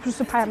lige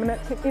pludselig peger man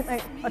alt ind af,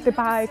 og det er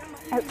bare ikke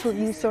altid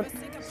lige sundt.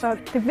 Så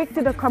det er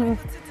vigtigt at komme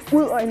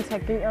ud og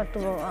interagere, du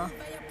ved.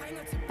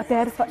 Og det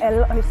er det for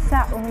alle, og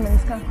især unge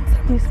mennesker.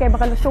 De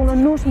skaber relationer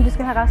nu, som de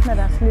skal have resten af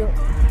deres liv.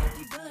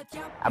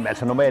 Jamen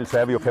altså normalt så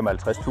er vi jo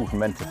 55.000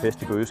 mand til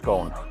fest i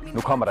Gøgeskoven.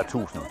 Nu kommer der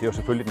 1.000. Det er jo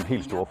selvfølgelig den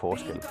helt store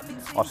forskel.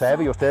 Og så er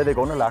vi jo stadigvæk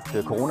underlagt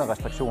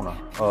coronarestriktioner,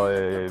 og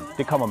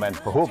det kommer man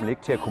forhåbentlig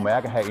ikke til at kunne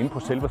mærke herinde på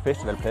selve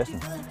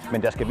festivalpladsen.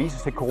 Men der skal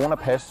vises et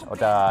coronapas, og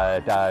der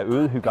er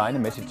øget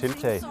hygiejnemæssigt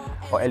tiltag,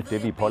 og alt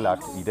det vi er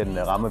pålagt i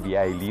den ramme vi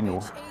er i lige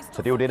nu.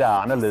 Så det er jo det der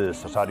er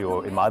anderledes, og så er det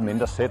jo et meget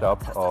mindre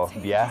setup, og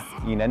vi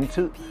er i en anden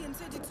tid.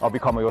 Og vi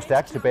kommer jo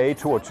stærkt tilbage i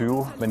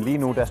 22, men lige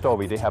nu der står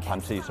vi i det her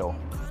parentesår.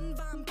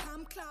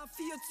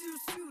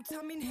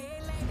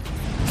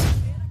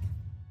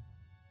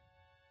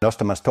 Også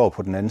da man står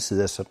på den anden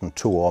side af sådan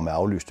 2 år med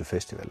aflyste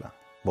festivaler,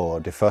 hvor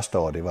det første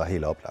år det var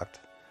helt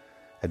oplagt,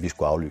 at vi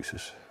skulle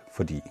aflyses,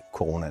 fordi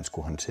coronaen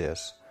skulle håndteres.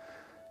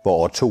 Hvor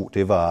år 2,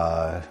 det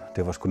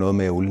var sgu noget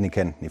mere ulden i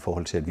kanten i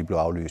forhold til, at vi blev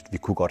aflyst. Vi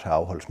kunne godt have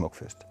afholdt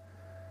Smukfest.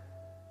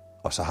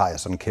 Og så har jeg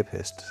sådan en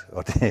kæphest,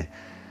 og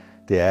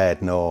det er,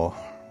 at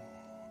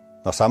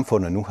når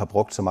samfundet nu har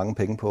brugt så mange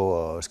penge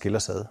på at skille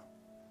os ad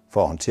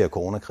for at håndtere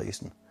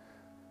coronakrisen,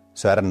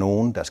 så er der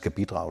nogen, der skal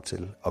bidrage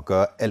til at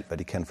gøre alt, hvad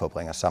de kan for at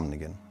bringe os sammen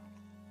igen.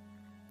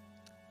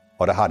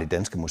 Og der har de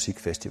danske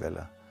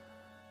musikfestivaler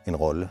en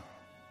rolle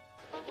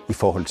i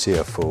forhold til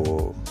at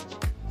få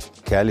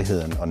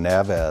kærligheden og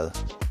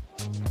nærværet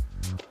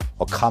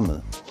og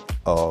krammet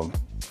og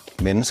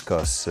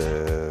menneskers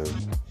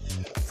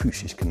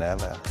fysiske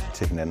nærvær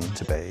til hinanden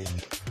tilbage.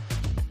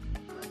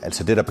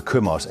 Altså det, der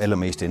bekymrer os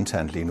allermest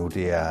internt lige nu,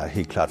 det er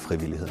helt klart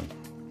frivilligheden.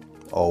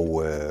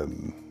 Og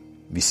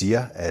vi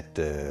siger, at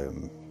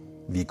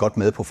vi er godt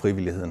med på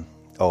frivilligheden,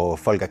 og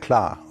folk er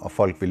klar, og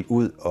folk vil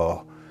ud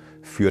og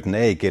fyre den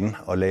af igen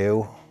og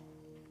lave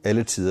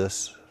alle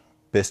tiders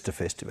bedste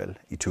festival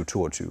i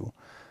 2022.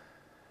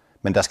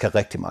 Men der skal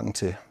rigtig mange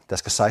til. Der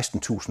skal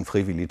 16.000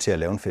 frivillige til at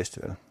lave en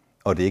festival,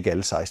 og det er ikke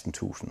alle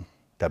 16.000,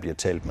 der bliver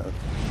talt med.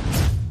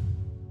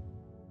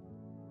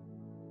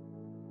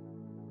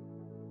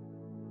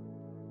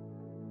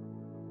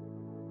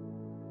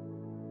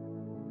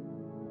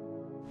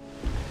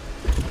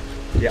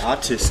 Det er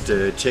artist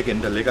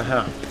check-in, der ligger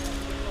her.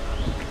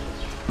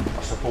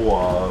 Og så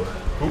bor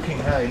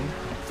booking herinde.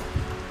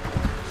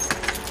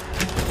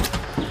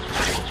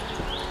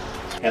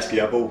 Her skal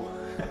jeg bo.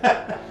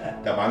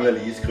 Der mangler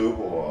lige et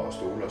skrivebord og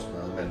stole og sådan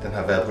noget, men den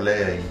har været på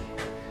lager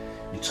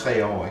i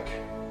 3 år,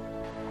 ikke?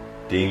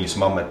 Det er egentlig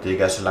som om, at det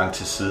ikke er så lang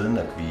tid siden,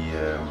 at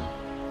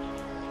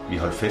vi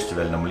holdt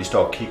festival, når man lige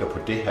står og kigger på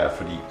det her,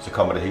 fordi så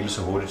kommer det hele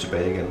så hurtigt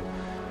tilbage igen.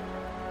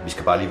 Vi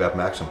skal bare lige være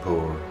opmærksom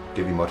på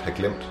det, vi måtte have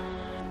glemt.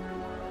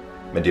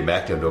 Men det er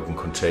mærkeligt at lukke en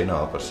container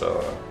op, og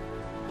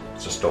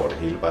så står det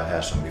hele bare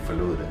her, som vi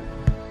forlod det.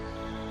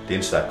 Det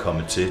eneste, der er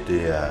kommet til,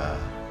 det er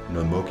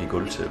noget mug i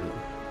gulvtæppet.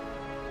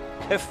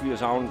 Kæft, vi har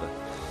savnet det.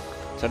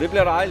 Så det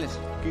bliver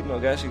dejligt. Giv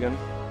noget gas igen.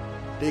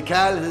 Det er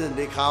kærligheden,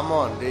 det er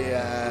krammeren, det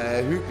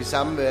er hyggelig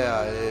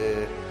samvær,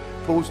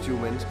 positive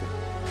mennesker.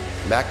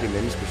 Mærkelige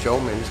mennesker,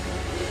 sjove mennesker,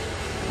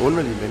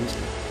 underlige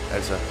mennesker.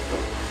 Altså,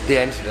 det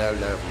er altid, der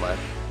er for mig.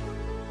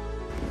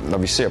 Når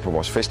vi ser på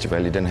vores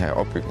festival i den her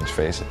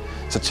opbygningsfase,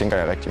 så tænker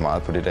jeg rigtig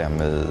meget på det der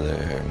med,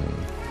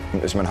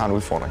 hvis man har en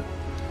udfordring,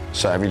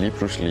 så er vi lige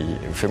pludselig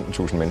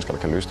 15.000 mennesker, der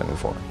kan løse den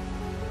udfordring.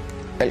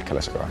 Alt kan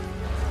lade sig gøre.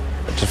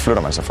 Så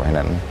flytter man sig fra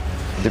hinanden.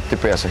 Det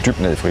bærer sig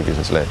dybt ned i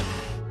frivillighedslaget.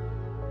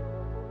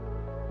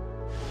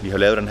 Vi har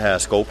lavet den her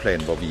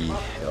skovplan, hvor vi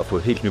har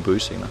fået helt nye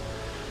bøgescener.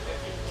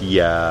 De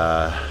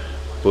er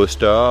både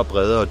større,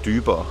 bredere og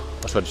dybere,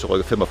 og så er de så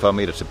rykket 45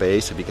 meter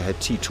tilbage, så vi kan have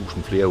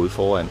 10.000 flere ude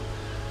foran.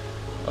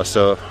 Og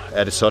så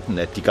er det sådan,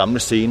 at de gamle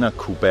scener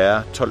kunne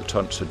bære 12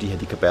 tons, og de her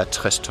de kan bære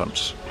 60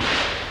 tons.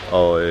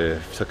 Og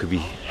så kan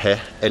vi have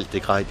alt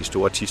det grej, de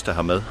store artister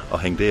har med, og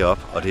hænge det op,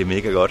 og det er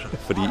mega godt,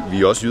 fordi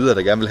vi er også jyder,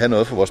 der gerne vil have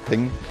noget for vores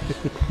penge.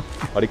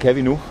 Og det kan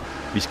vi nu.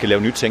 Vi skal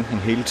lave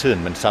nytænkning hele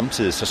tiden, men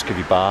samtidig så skal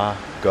vi bare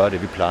gøre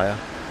det, vi plejer.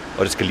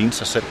 Og det skal ligne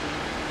sig selv.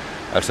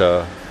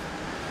 Altså,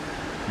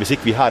 hvis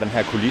ikke vi har den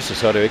her kulisse,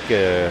 så er det jo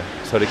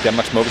ikke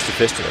Danmarks smukkeste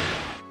festival.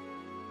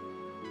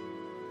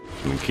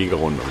 Når man kigger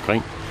rundt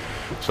omkring,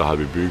 så har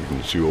vi bygget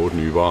en 7-8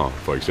 nye varer,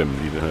 for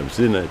eksempel i den her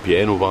siden af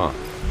pianovarer,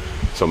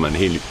 som er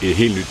et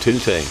helt nyt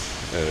tiltag.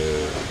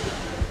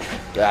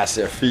 Det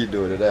ser fint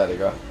ud, det der, det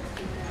gør.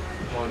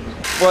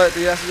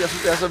 Jeg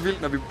synes, det er så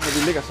vildt, når vi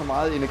lægger så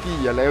meget energi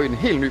i at lave en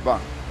helt ny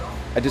bar.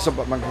 At det så,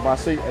 man kan bare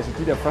se, altså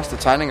de der første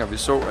tegninger, vi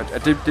så,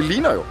 at det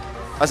ligner jo.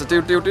 Altså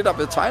det er jo det, der er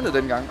blevet tegnet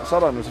dengang, og så er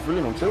der jo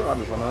selvfølgelig nogle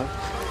tilrettelser og noget.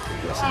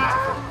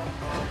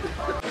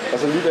 Og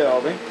så lige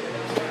deroppe, ikke?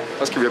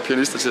 Så skal vi have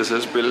pianister til at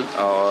sætte spil,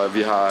 og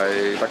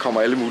der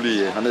kommer alle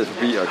mulige herned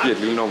forbi og giver et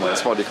lille nummer. Jeg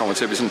tror, det kommer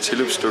til at blive sådan et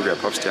tilløbsstykke af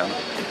popstjerner.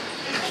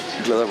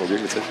 Det glæder jeg mig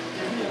virkelig til.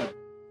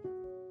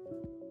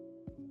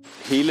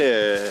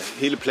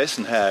 Hele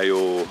pladsen her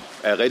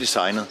er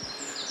redesignet.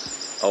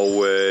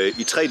 Og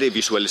i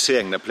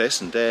 3D-visualiseringen af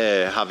pladsen,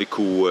 der har vi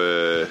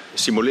kunne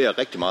simulere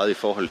rigtig meget i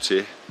forhold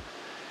til,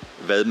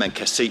 hvad man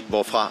kan se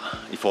hvorfra,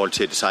 i forhold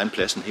til at designe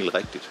pladsen helt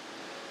rigtigt.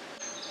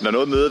 Når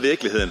noget møder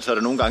virkeligheden, så er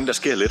der nogle gange, der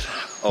sker lidt.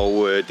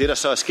 Og det, der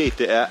så er sket,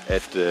 det er,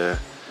 at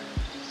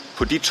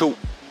på de 2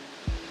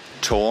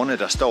 tårne,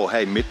 der står her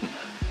i midten,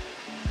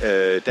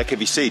 der kan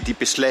vi se de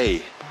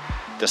beslag,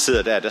 der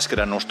sidder der skal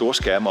der nogle store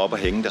skærme op og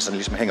hænge, der sådan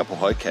ligesom hænger på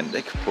højkant,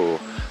 ikke? På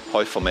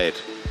højformat.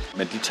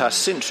 Men de tager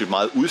sindssygt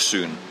meget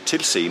udsyn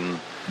til scenen.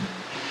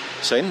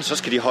 Så enten så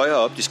skal de højere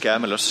op, de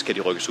skærme, eller så skal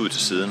de rykkes ud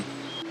til siden.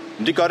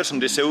 Men det gør det, som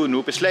det ser ud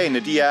nu. Beslagene,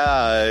 de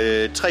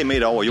er 3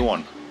 meter over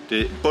jorden.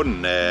 Det er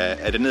bunden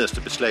af det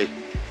nederste beslag.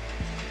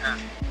 Ja.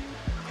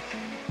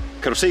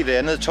 Kan du se det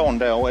andet tårn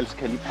derovre, ellers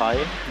kan jeg lige pege.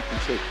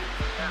 Se.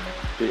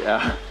 Det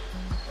er...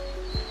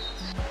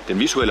 Den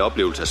visuelle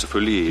oplevelse er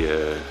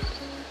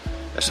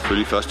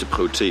selvfølgelig første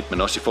prioritet,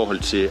 men også i forhold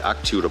til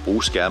aktivt at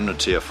bruge skærmene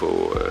til at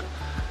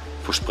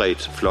få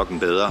spredt flokken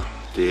bedre.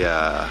 Det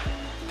er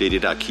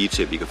det, der er key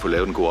til, at vi kan få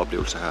lavet en god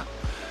oplevelse her.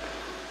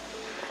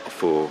 Og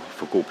få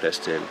god plads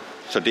til alle.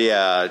 Så det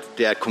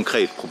er et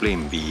konkret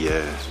problem,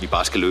 vi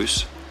bare skal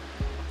løse.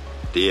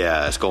 Det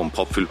er skoven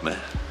propfyldt med,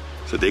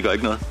 så det gør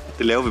ikke noget.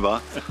 Det laver vi bare.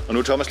 Og nu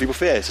er Thomas lige på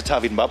ferie, så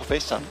tager vi den bare på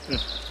FaceTime.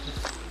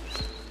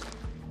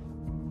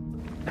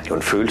 Det er jo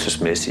en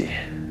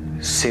følelsesmæssig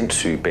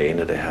sindssyg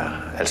bane, det her.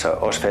 Altså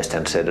også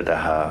fastansatte, der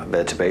har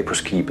været tilbage på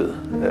skibet.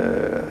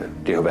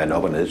 Det har jo været en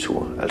op- og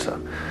nedtur. Altså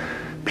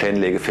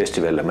planlægge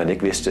festivaler, man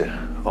ikke vidste,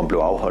 om blev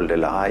afholdt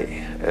eller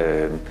ej.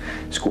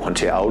 Skulle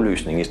håndtere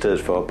aflysning i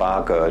stedet for bare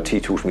at gøre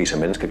 10.000 vis af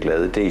mennesker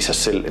glade. Det er i sig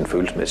selv en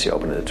følelsesmæssig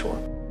op- og nedtur.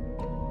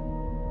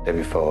 Da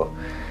vi for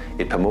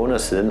et par måneder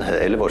siden havde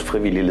alle vores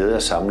frivillige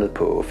ledere samlet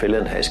på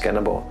fælleden her i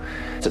Skanderborg.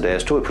 Så da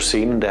jeg stod på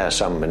scenen der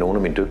sammen med nogle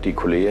af mine dygtige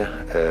kolleger,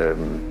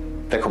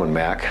 der kunne man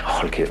mærke,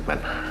 hold kæft mand,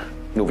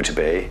 nu er vi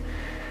tilbage.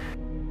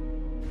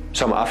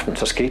 Så om aftenen,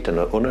 så skete der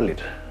noget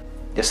underligt.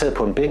 Jeg sad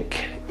på en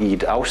bænk i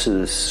et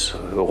afsides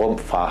rum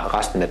fra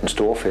resten af den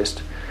store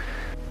fest.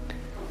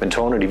 Men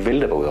tårerne, de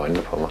vælter ud af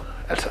øjnene på mig.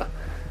 Altså,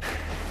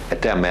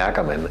 at der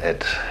mærker man,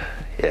 at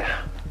ja,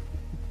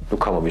 nu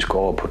kommer vi sgu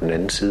over på den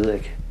anden side,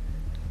 ikke?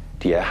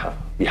 De er her.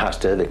 Vi har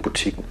stadigvæk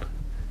butikken.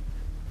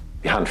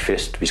 Vi har en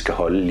fest, vi skal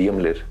holde lige om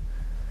lidt.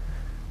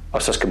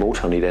 Og så skal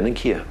motoren i et andet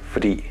gear,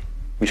 fordi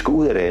vi skal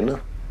ud af det andet.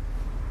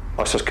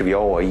 Og så skal vi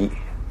over i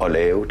at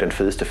lave den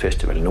fedeste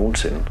festival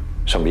nogensinde,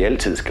 som vi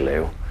altid skal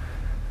lave.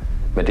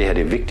 Men det her,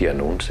 det er vigtigere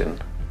end nogensinde,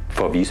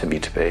 for at vise, at vi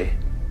er tilbage.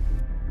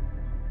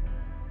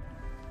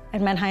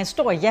 At man har en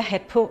stor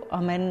ja-hat på,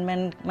 og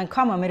man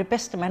kommer med det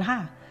bedste, man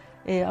har.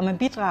 Og man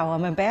bidrager,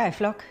 og man bærer i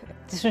flok.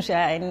 Det synes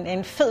jeg er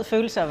en fed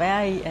følelse at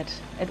være i,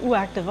 at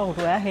uagtet hvor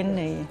du er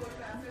henne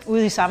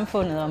ude i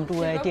samfundet, om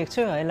du er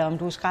direktør eller om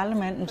du er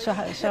skraldemand,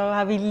 så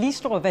har vi lige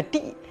stor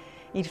værdi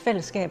i et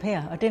fællesskab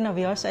her. Og det når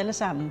vi også alle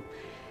sammen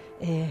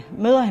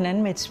møder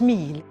hinanden med et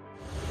smil.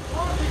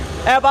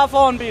 Jeg er bare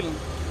foran bilen.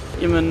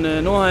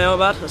 Jamen, nu har jeg jo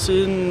været her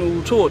siden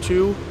uge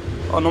 22,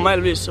 og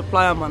normalvis så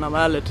plejer man at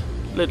være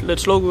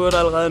lidt slukket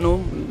allerede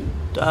nu.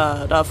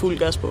 Der er fuld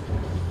gas på.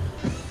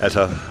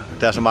 Altså,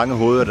 der er så mange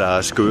hoveder, der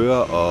er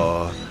skøre,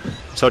 og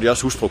så er de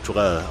også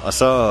ustrukturerede. Og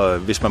så,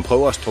 hvis man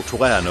prøver at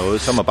strukturere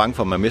noget, så er man bange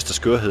for, at man mister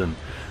skørheden.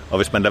 Og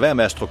hvis man lader være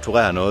med at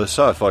strukturere noget,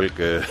 så er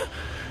folk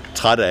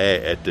trætte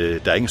af, at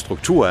der ingen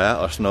struktur er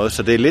og sådan noget.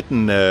 Så det er lidt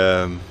en...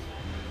 Jeg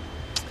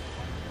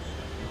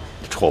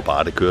tror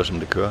bare, det kører, som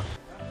det kører.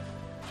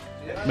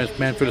 Men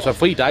man føler sig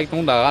fri. Der er ikke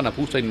nogen, der render og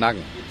puster ind i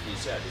nakken.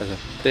 Altså,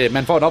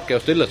 man får en opgave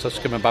stillet, så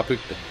skal man bare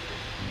bygge det.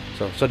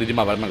 Så er det lige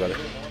meget, hvordan man gør det.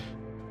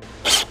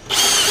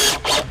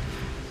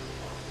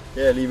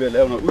 Jeg er lige ved at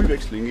lave noget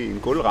udveksling i en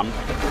gulvramme,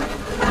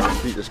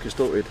 fordi der skal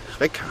stå et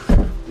rig,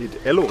 et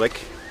alu-rig,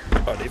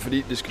 og det er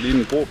fordi, det skal ligne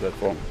en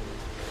broplatform.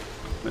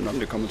 Men om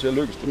det kommer til at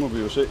lykkes, det må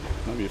vi jo se,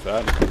 når vi er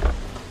færdige.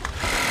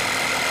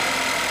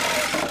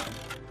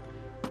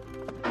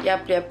 Jeg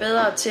bliver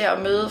bedre til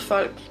at møde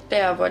folk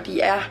der, hvor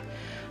de er,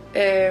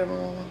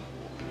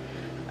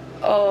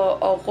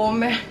 og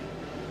rumme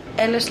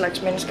alle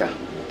slags mennesker,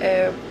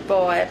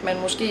 hvor at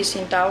man måske i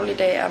sin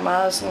dagligdag er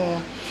meget sådan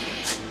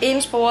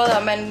ensporet,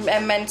 og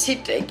man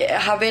tit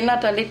har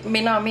venner, der lidt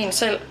minder om en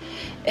selv.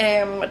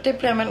 Det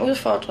bliver man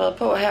udfordret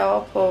på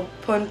heroppe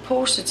på en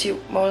positiv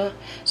måde.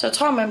 Så jeg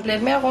tror, man bliver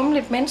et mere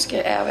rummeligt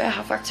menneske af at være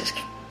her faktisk.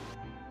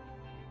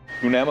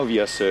 Nu nærmer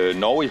vi os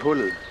Norge i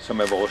hullet, som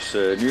er vores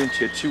nye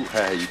initiativ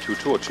her i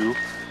 2022.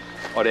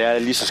 Og det er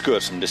lige så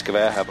skørt, som det skal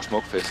være her på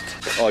Smukfest.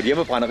 Og et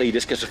hjemmebrænderi,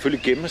 det skal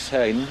selvfølgelig gemmes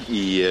herinde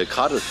i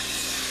krattet,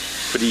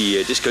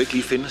 fordi det skal jo ikke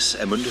lige findes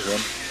af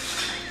myndighederne.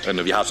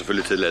 Men vi har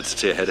selvfølgelig tilladelse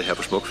til at have det her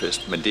på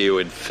Smukfest, men det er jo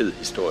en fed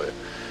historie.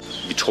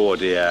 Vi tror,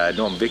 det er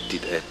enormt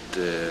vigtigt,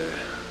 at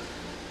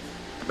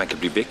man kan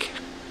blive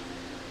væk.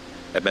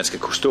 At man skal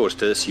kunne stå et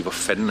sted og sige, hvor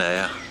fanden er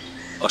jeg?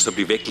 Og så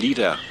blive væk lige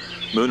der.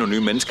 Møde nogle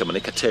nye mennesker, man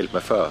ikke har talt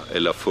med før.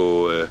 Eller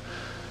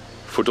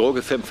få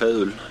drukket 5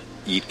 fadøl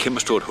i et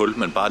kæmpestort hul,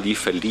 man bare lige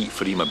faldt i,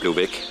 fordi man blev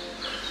væk.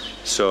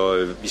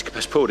 Så vi skal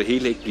passe på, at det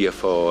hele ikke bliver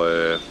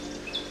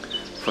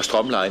for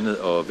strømlinet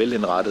og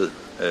velindrettet.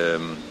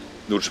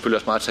 Nu er det selvfølgelig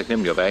også meget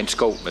taknemmeligt at være i en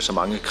skov med så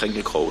mange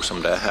krinkelkroge,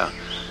 som der er her.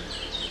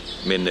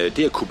 Men det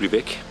at kunne blive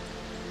væk,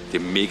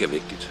 det er mega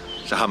vigtigt.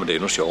 Så har man det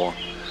endnu sjovere.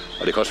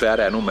 Og det kan også være, at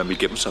der er nogen, man vil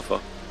gemme sig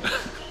for.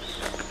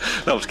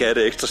 Når man skal have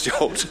det ekstra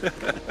sjovt.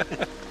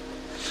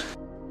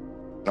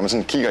 Når man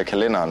sådan kigger i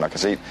kalenderen og kan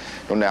se,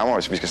 nu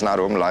nærmer vi skal snart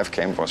åbne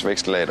livecamp, vores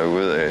vækstlag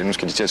derude. Nu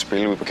skal de til at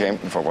spille ud på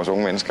campen for vores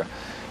unge mennesker.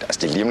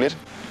 Altså, det er lige om lidt.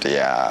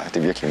 Det er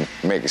virkelig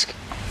magisk.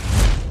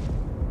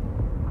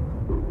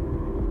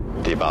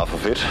 Det er bare for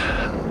fedt.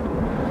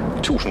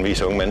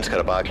 Tusindvis af unge mennesker,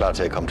 der bare er klar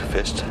til at komme til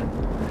fest.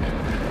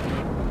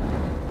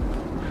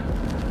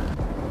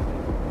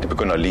 Det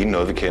begynder at ligne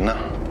noget, vi kender,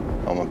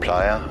 og man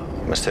plejer.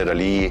 Man sætter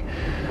lige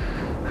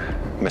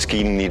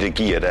maskinen i det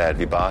gear, der at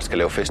vi bare skal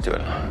lave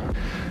festival.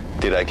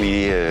 Det, der ikke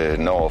lige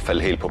når at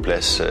falde helt på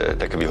plads,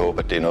 der kan vi håbe,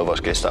 at det er noget,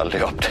 vores gæster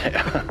aldrig opdager.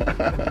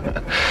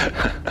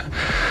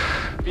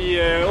 Vi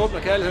åbner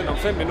kærligheden om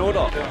 5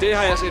 minutter. Det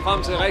har jeg set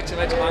frem til rigtig,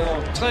 rigtig mange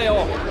år. 3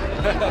 år.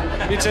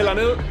 Vi tæller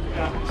ned,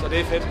 så det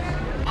er fedt.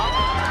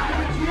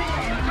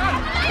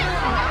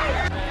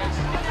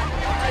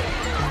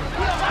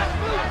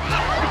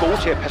 Vi er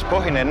gode til at passe på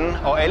hinanden,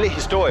 og alle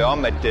historier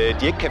om, at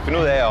de ikke kan finde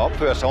ud af at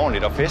opføre sig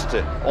ordentligt og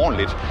feste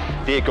ordentligt,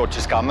 det er gjort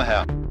til skamme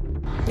her.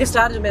 Jeg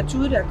startede med at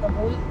tude, da jeg kom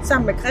ud,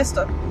 sammen med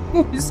Christer.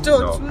 Vi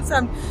stod og tude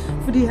sammen,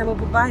 fordi han var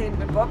på vej ind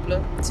med bobler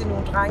til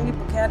nogle drenge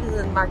på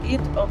Kærligheden Mark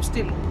 1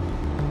 opstilling.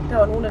 Der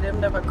var nogle af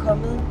dem, der var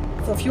kommet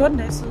for 14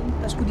 dage siden.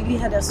 Der skulle de lige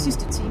have deres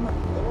sidste timer.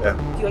 Ja. De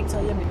var ikke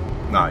taget hjem endnu.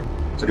 Nej,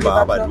 så de bare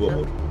arbejdet uger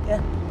på. Ja.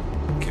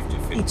 Kæft, det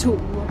er fedt. I 2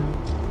 uger.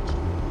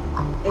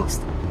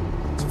 Ekstra.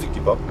 Så fik de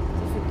bobler.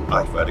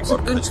 Ej, hvor er det så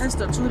godt. Så begyndte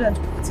Christer at tude, da han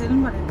skulle fortælle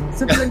mig det.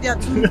 Så begyndte jeg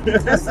at tude,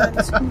 Christer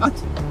han skulle.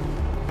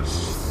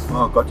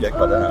 Godt, jeg ikke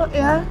var der.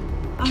 Ja.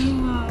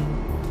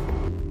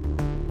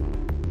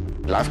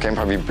 Lifecamp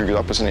har vi bygget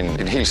op på sådan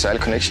en helt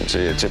særlig connection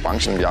til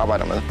branchen, vi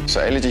arbejder med. Så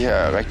alle de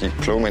her rigtig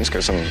kloge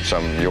mennesker,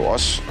 som jo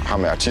også har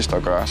med artister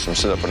at gøre, som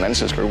sidder på den anden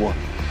side af skrivebordet,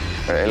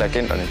 alle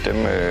agenterne,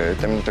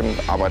 dem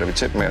arbejder vi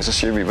tæt med, og så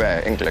siger vi, at hver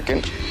enkelt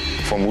agent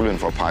får muligheden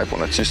for at pege på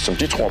en artist, som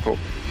de tror på.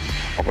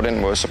 Og på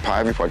den måde, så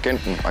peger vi på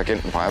agenten, og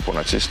agenten peger på en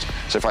artist. Så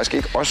det er faktisk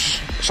ikke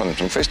os sådan,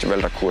 som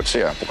festival, der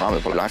kuraterer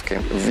programmet på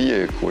Lifecamp.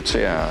 Vi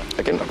kuraterer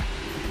agenterne.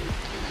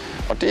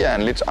 Og det er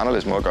en lidt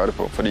anderledes måde at gøre det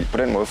på, fordi på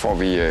den måde får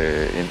vi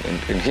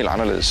en helt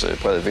anderledes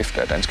bred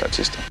vifte af danske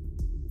artister.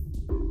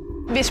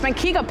 Hvis man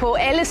kigger på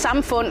alle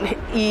samfund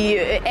i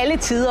alle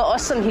tider,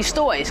 også sådan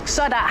historisk,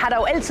 så har der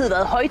jo altid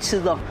været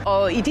højtider.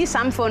 Og i de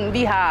samfund,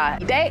 vi har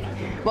i dag,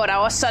 hvor der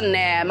også sådan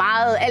er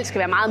meget, alt skal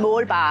være meget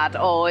målbart,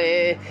 og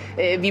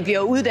vi bliver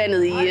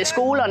uddannet i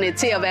skolerne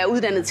til at være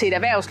uddannet til et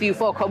erhvervsliv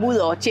for at komme ud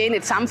og tjene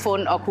et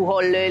samfund og kunne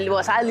holde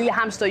vores eget lille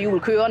hamsterhjul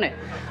kørende.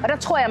 Og der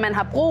tror jeg, man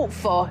har brug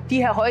for de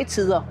her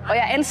højtider, og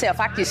jeg anser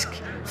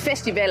faktisk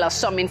festivaler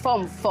som en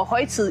form for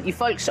højtid i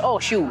folks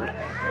årsjul.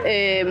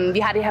 Vi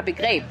har det her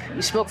begreb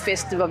i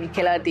Smukfest, hvor vi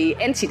kalder det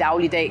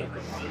antidagligdag.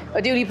 Og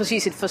det er jo lige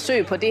præcis et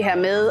forsøg på det her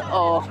med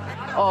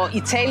at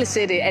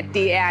italesætte, at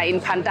det er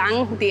en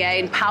pendant, det er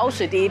en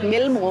pause, det er et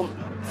mellemrum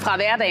fra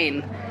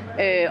hverdagen.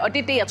 Og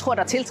det er det, jeg tror,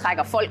 der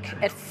tiltrækker folk.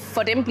 At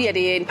for dem bliver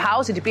det en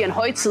pause, det bliver en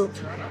højtid,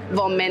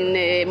 hvor man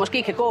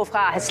måske kan gå fra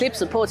at have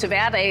slipset på til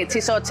hverdag,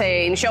 til så at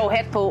tage en sjov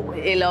hat på,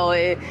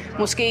 eller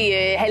måske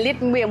have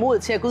lidt mere mod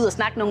til at gå ud og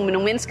snakke med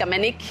nogle mennesker,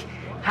 man ikke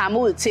har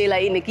mod til, eller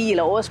energi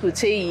eller overskud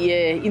til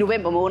i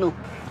november måned.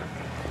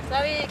 Så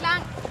er vi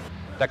klar.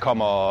 Der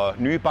kommer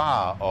nye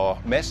barer og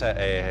masser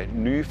af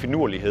nye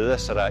finurligheder,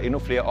 så der er endnu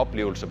flere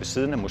oplevelser ved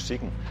siden af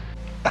musikken.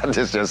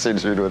 Det ser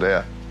sindssygt ud, det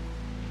her.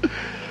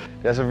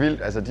 Det er så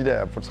vildt, altså de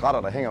der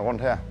portrætter, der hænger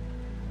rundt her.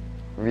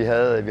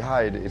 Vi har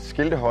et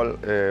skiltehold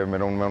med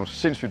nogle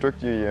sindssygt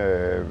dygtige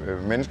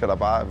mennesker, der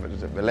bare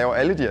laver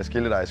alle de her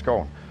skilte, der er i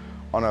skoven.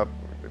 Og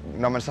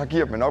når man så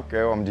giver dem en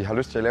opgave, om de har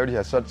lyst til at lave de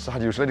her, så har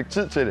de jo slet ikke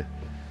tid til det.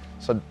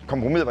 Så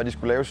kompromiset var, at de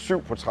skulle lave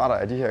 7 portrætter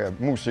af de her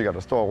musikere, der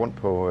står rundt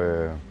på...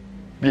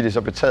 Bliver de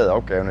så betaget af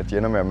opgaven, at de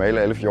ender med at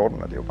male alle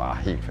 14, og det er jo bare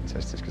helt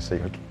fantastisk at se.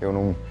 Det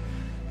er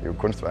jo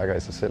kunstværker i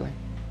sig selv, ikke?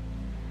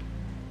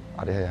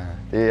 Og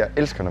jeg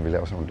elsker, når vi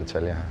laver sådan nogle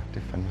detaljer her.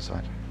 Det er fandme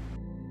sejt.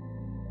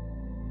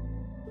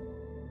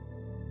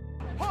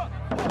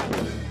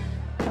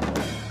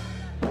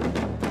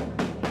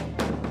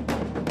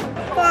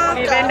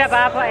 Vi venter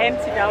bare på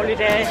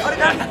antidagligdag.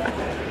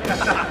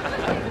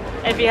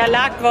 At vi har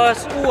lagt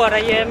vores ur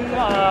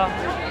derhjemme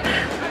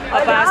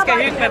og bare skal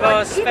hygge med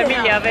vores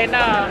familie og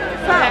venner.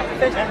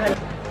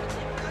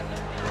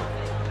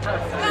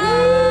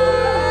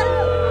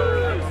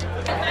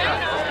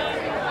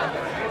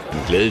 En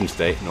glædens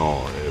dag,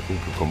 når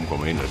publikum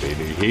kommer ind, og det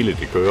hele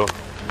det kører.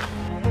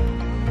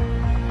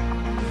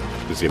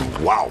 Så siger man,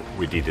 wow,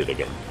 we did it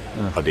again.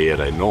 Ja. Og det er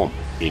da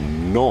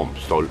enormt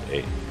stolt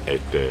af,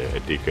 at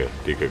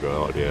det kan gøre,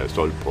 og det er jeg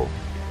stolt på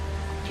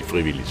de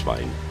frivillige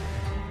vegne.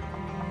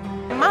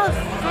 En meget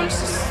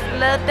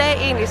følelsesladet dag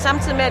egentlig,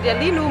 samtidig med, at jeg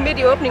lige nu midt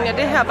i åbningen af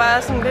det her bare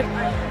er sådan lidt,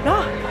 nå,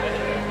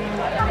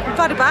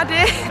 var det bare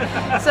det?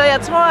 Så jeg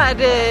tror, at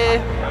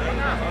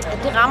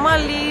det rammer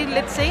lige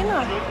lidt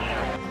senere.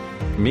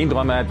 Min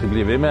drøm er, at det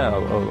bliver ved med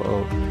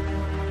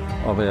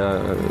at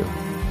være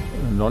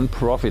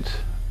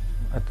non-profit.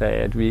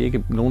 At vi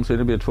ikke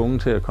nogensinde bliver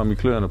tvunget til at komme i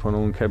kløerne på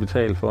nogle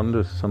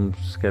kapitalfonde, som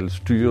skal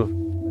styre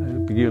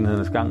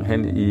begivenhedernes gang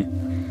hen i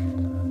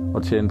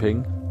at tjene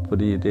penge.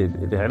 Fordi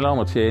det handler om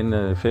at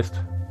tjene fest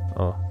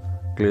og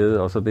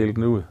glæde, og så dele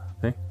den ud.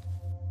 Ikke?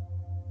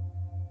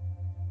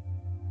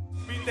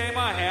 Mine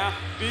damer og herrer,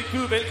 Vi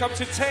byder velkommen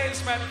til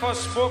talsmand for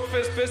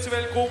Smukfest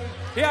Festivalgruppen.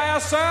 Her er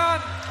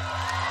Søren!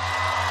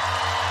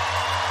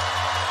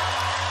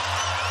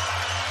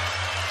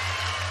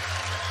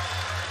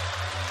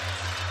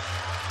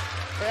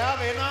 Kære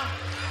venner,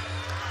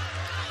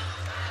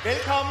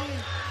 velkommen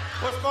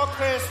på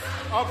Smukfest,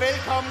 og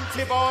velkommen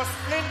til vores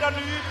splinter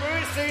nye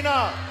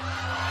bøgescener.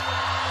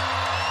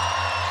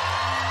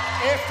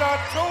 Efter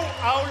 2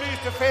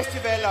 aflyste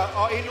festivaler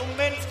og en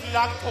umenneskelig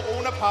lang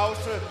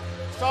coronapause,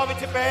 så er vi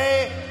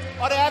tilbage,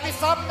 og der er vi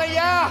sammen med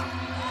jer.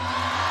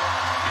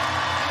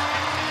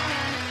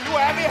 Nu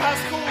er vi her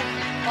sgu,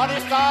 og det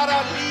starter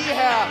lige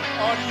her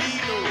og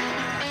lige nu.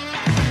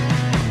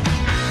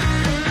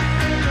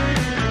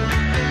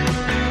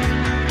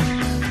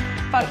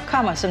 Folk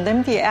kommer som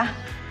dem, de er,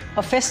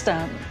 og fester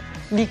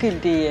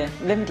ligegyldigt,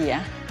 hvem de er.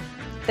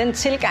 Den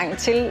tilgang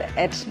til,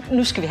 at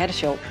nu skal vi have det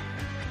sjovt,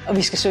 og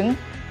vi skal synge,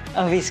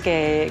 og vi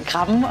skal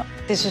kramme,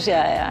 det synes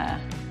jeg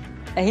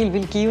er helt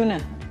vildt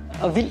givende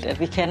og vildt, at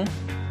vi kan.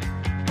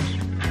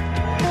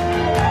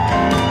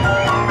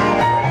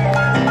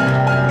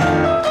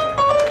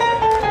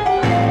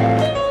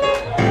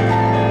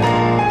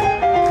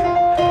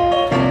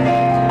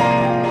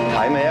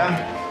 Hej med jer,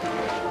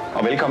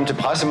 og velkommen til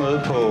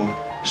pressemødet på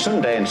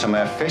søndagen, som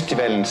er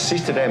festivalens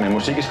sidste dag med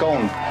musik i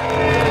skoven.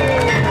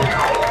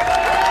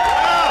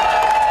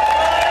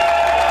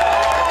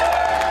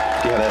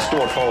 Det har været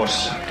stort for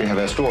os. Det har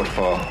været stort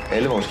for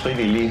alle vores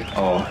frivillige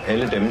og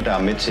alle dem, der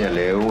er med til at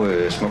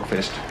lave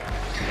Smukfest.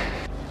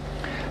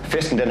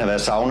 Festen den har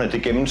været savnet.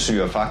 Det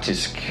gennemsyrer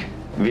faktisk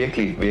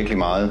virkelig, virkelig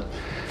meget.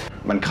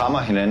 Man krammer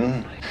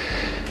hinanden.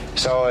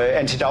 Så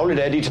Antidagligt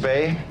er de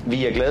tilbage.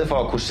 Vi er glade for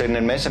at kunne sende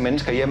en masse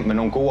mennesker hjem med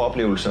nogle gode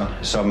oplevelser,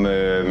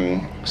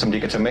 som de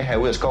kan tage med her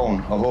ud af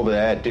skoven. Og håbet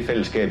er, at det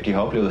fællesskab, de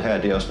har oplevet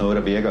her, det er også noget,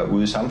 der virker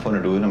ude i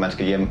samfundet ude, når man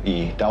skal hjem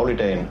i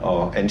dagligdagen,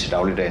 og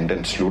Antidagligdagen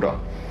den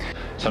slutter.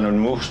 Så når man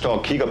nu står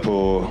og kigger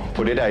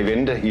på det, der er i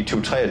vente i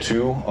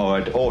 2023, og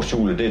at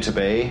årshjulet det er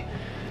tilbage,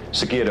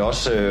 så giver det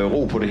også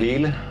ro på det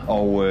hele,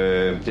 og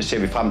det ser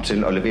vi frem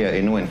til at levere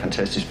endnu en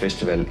fantastisk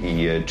festival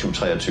i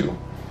 2023.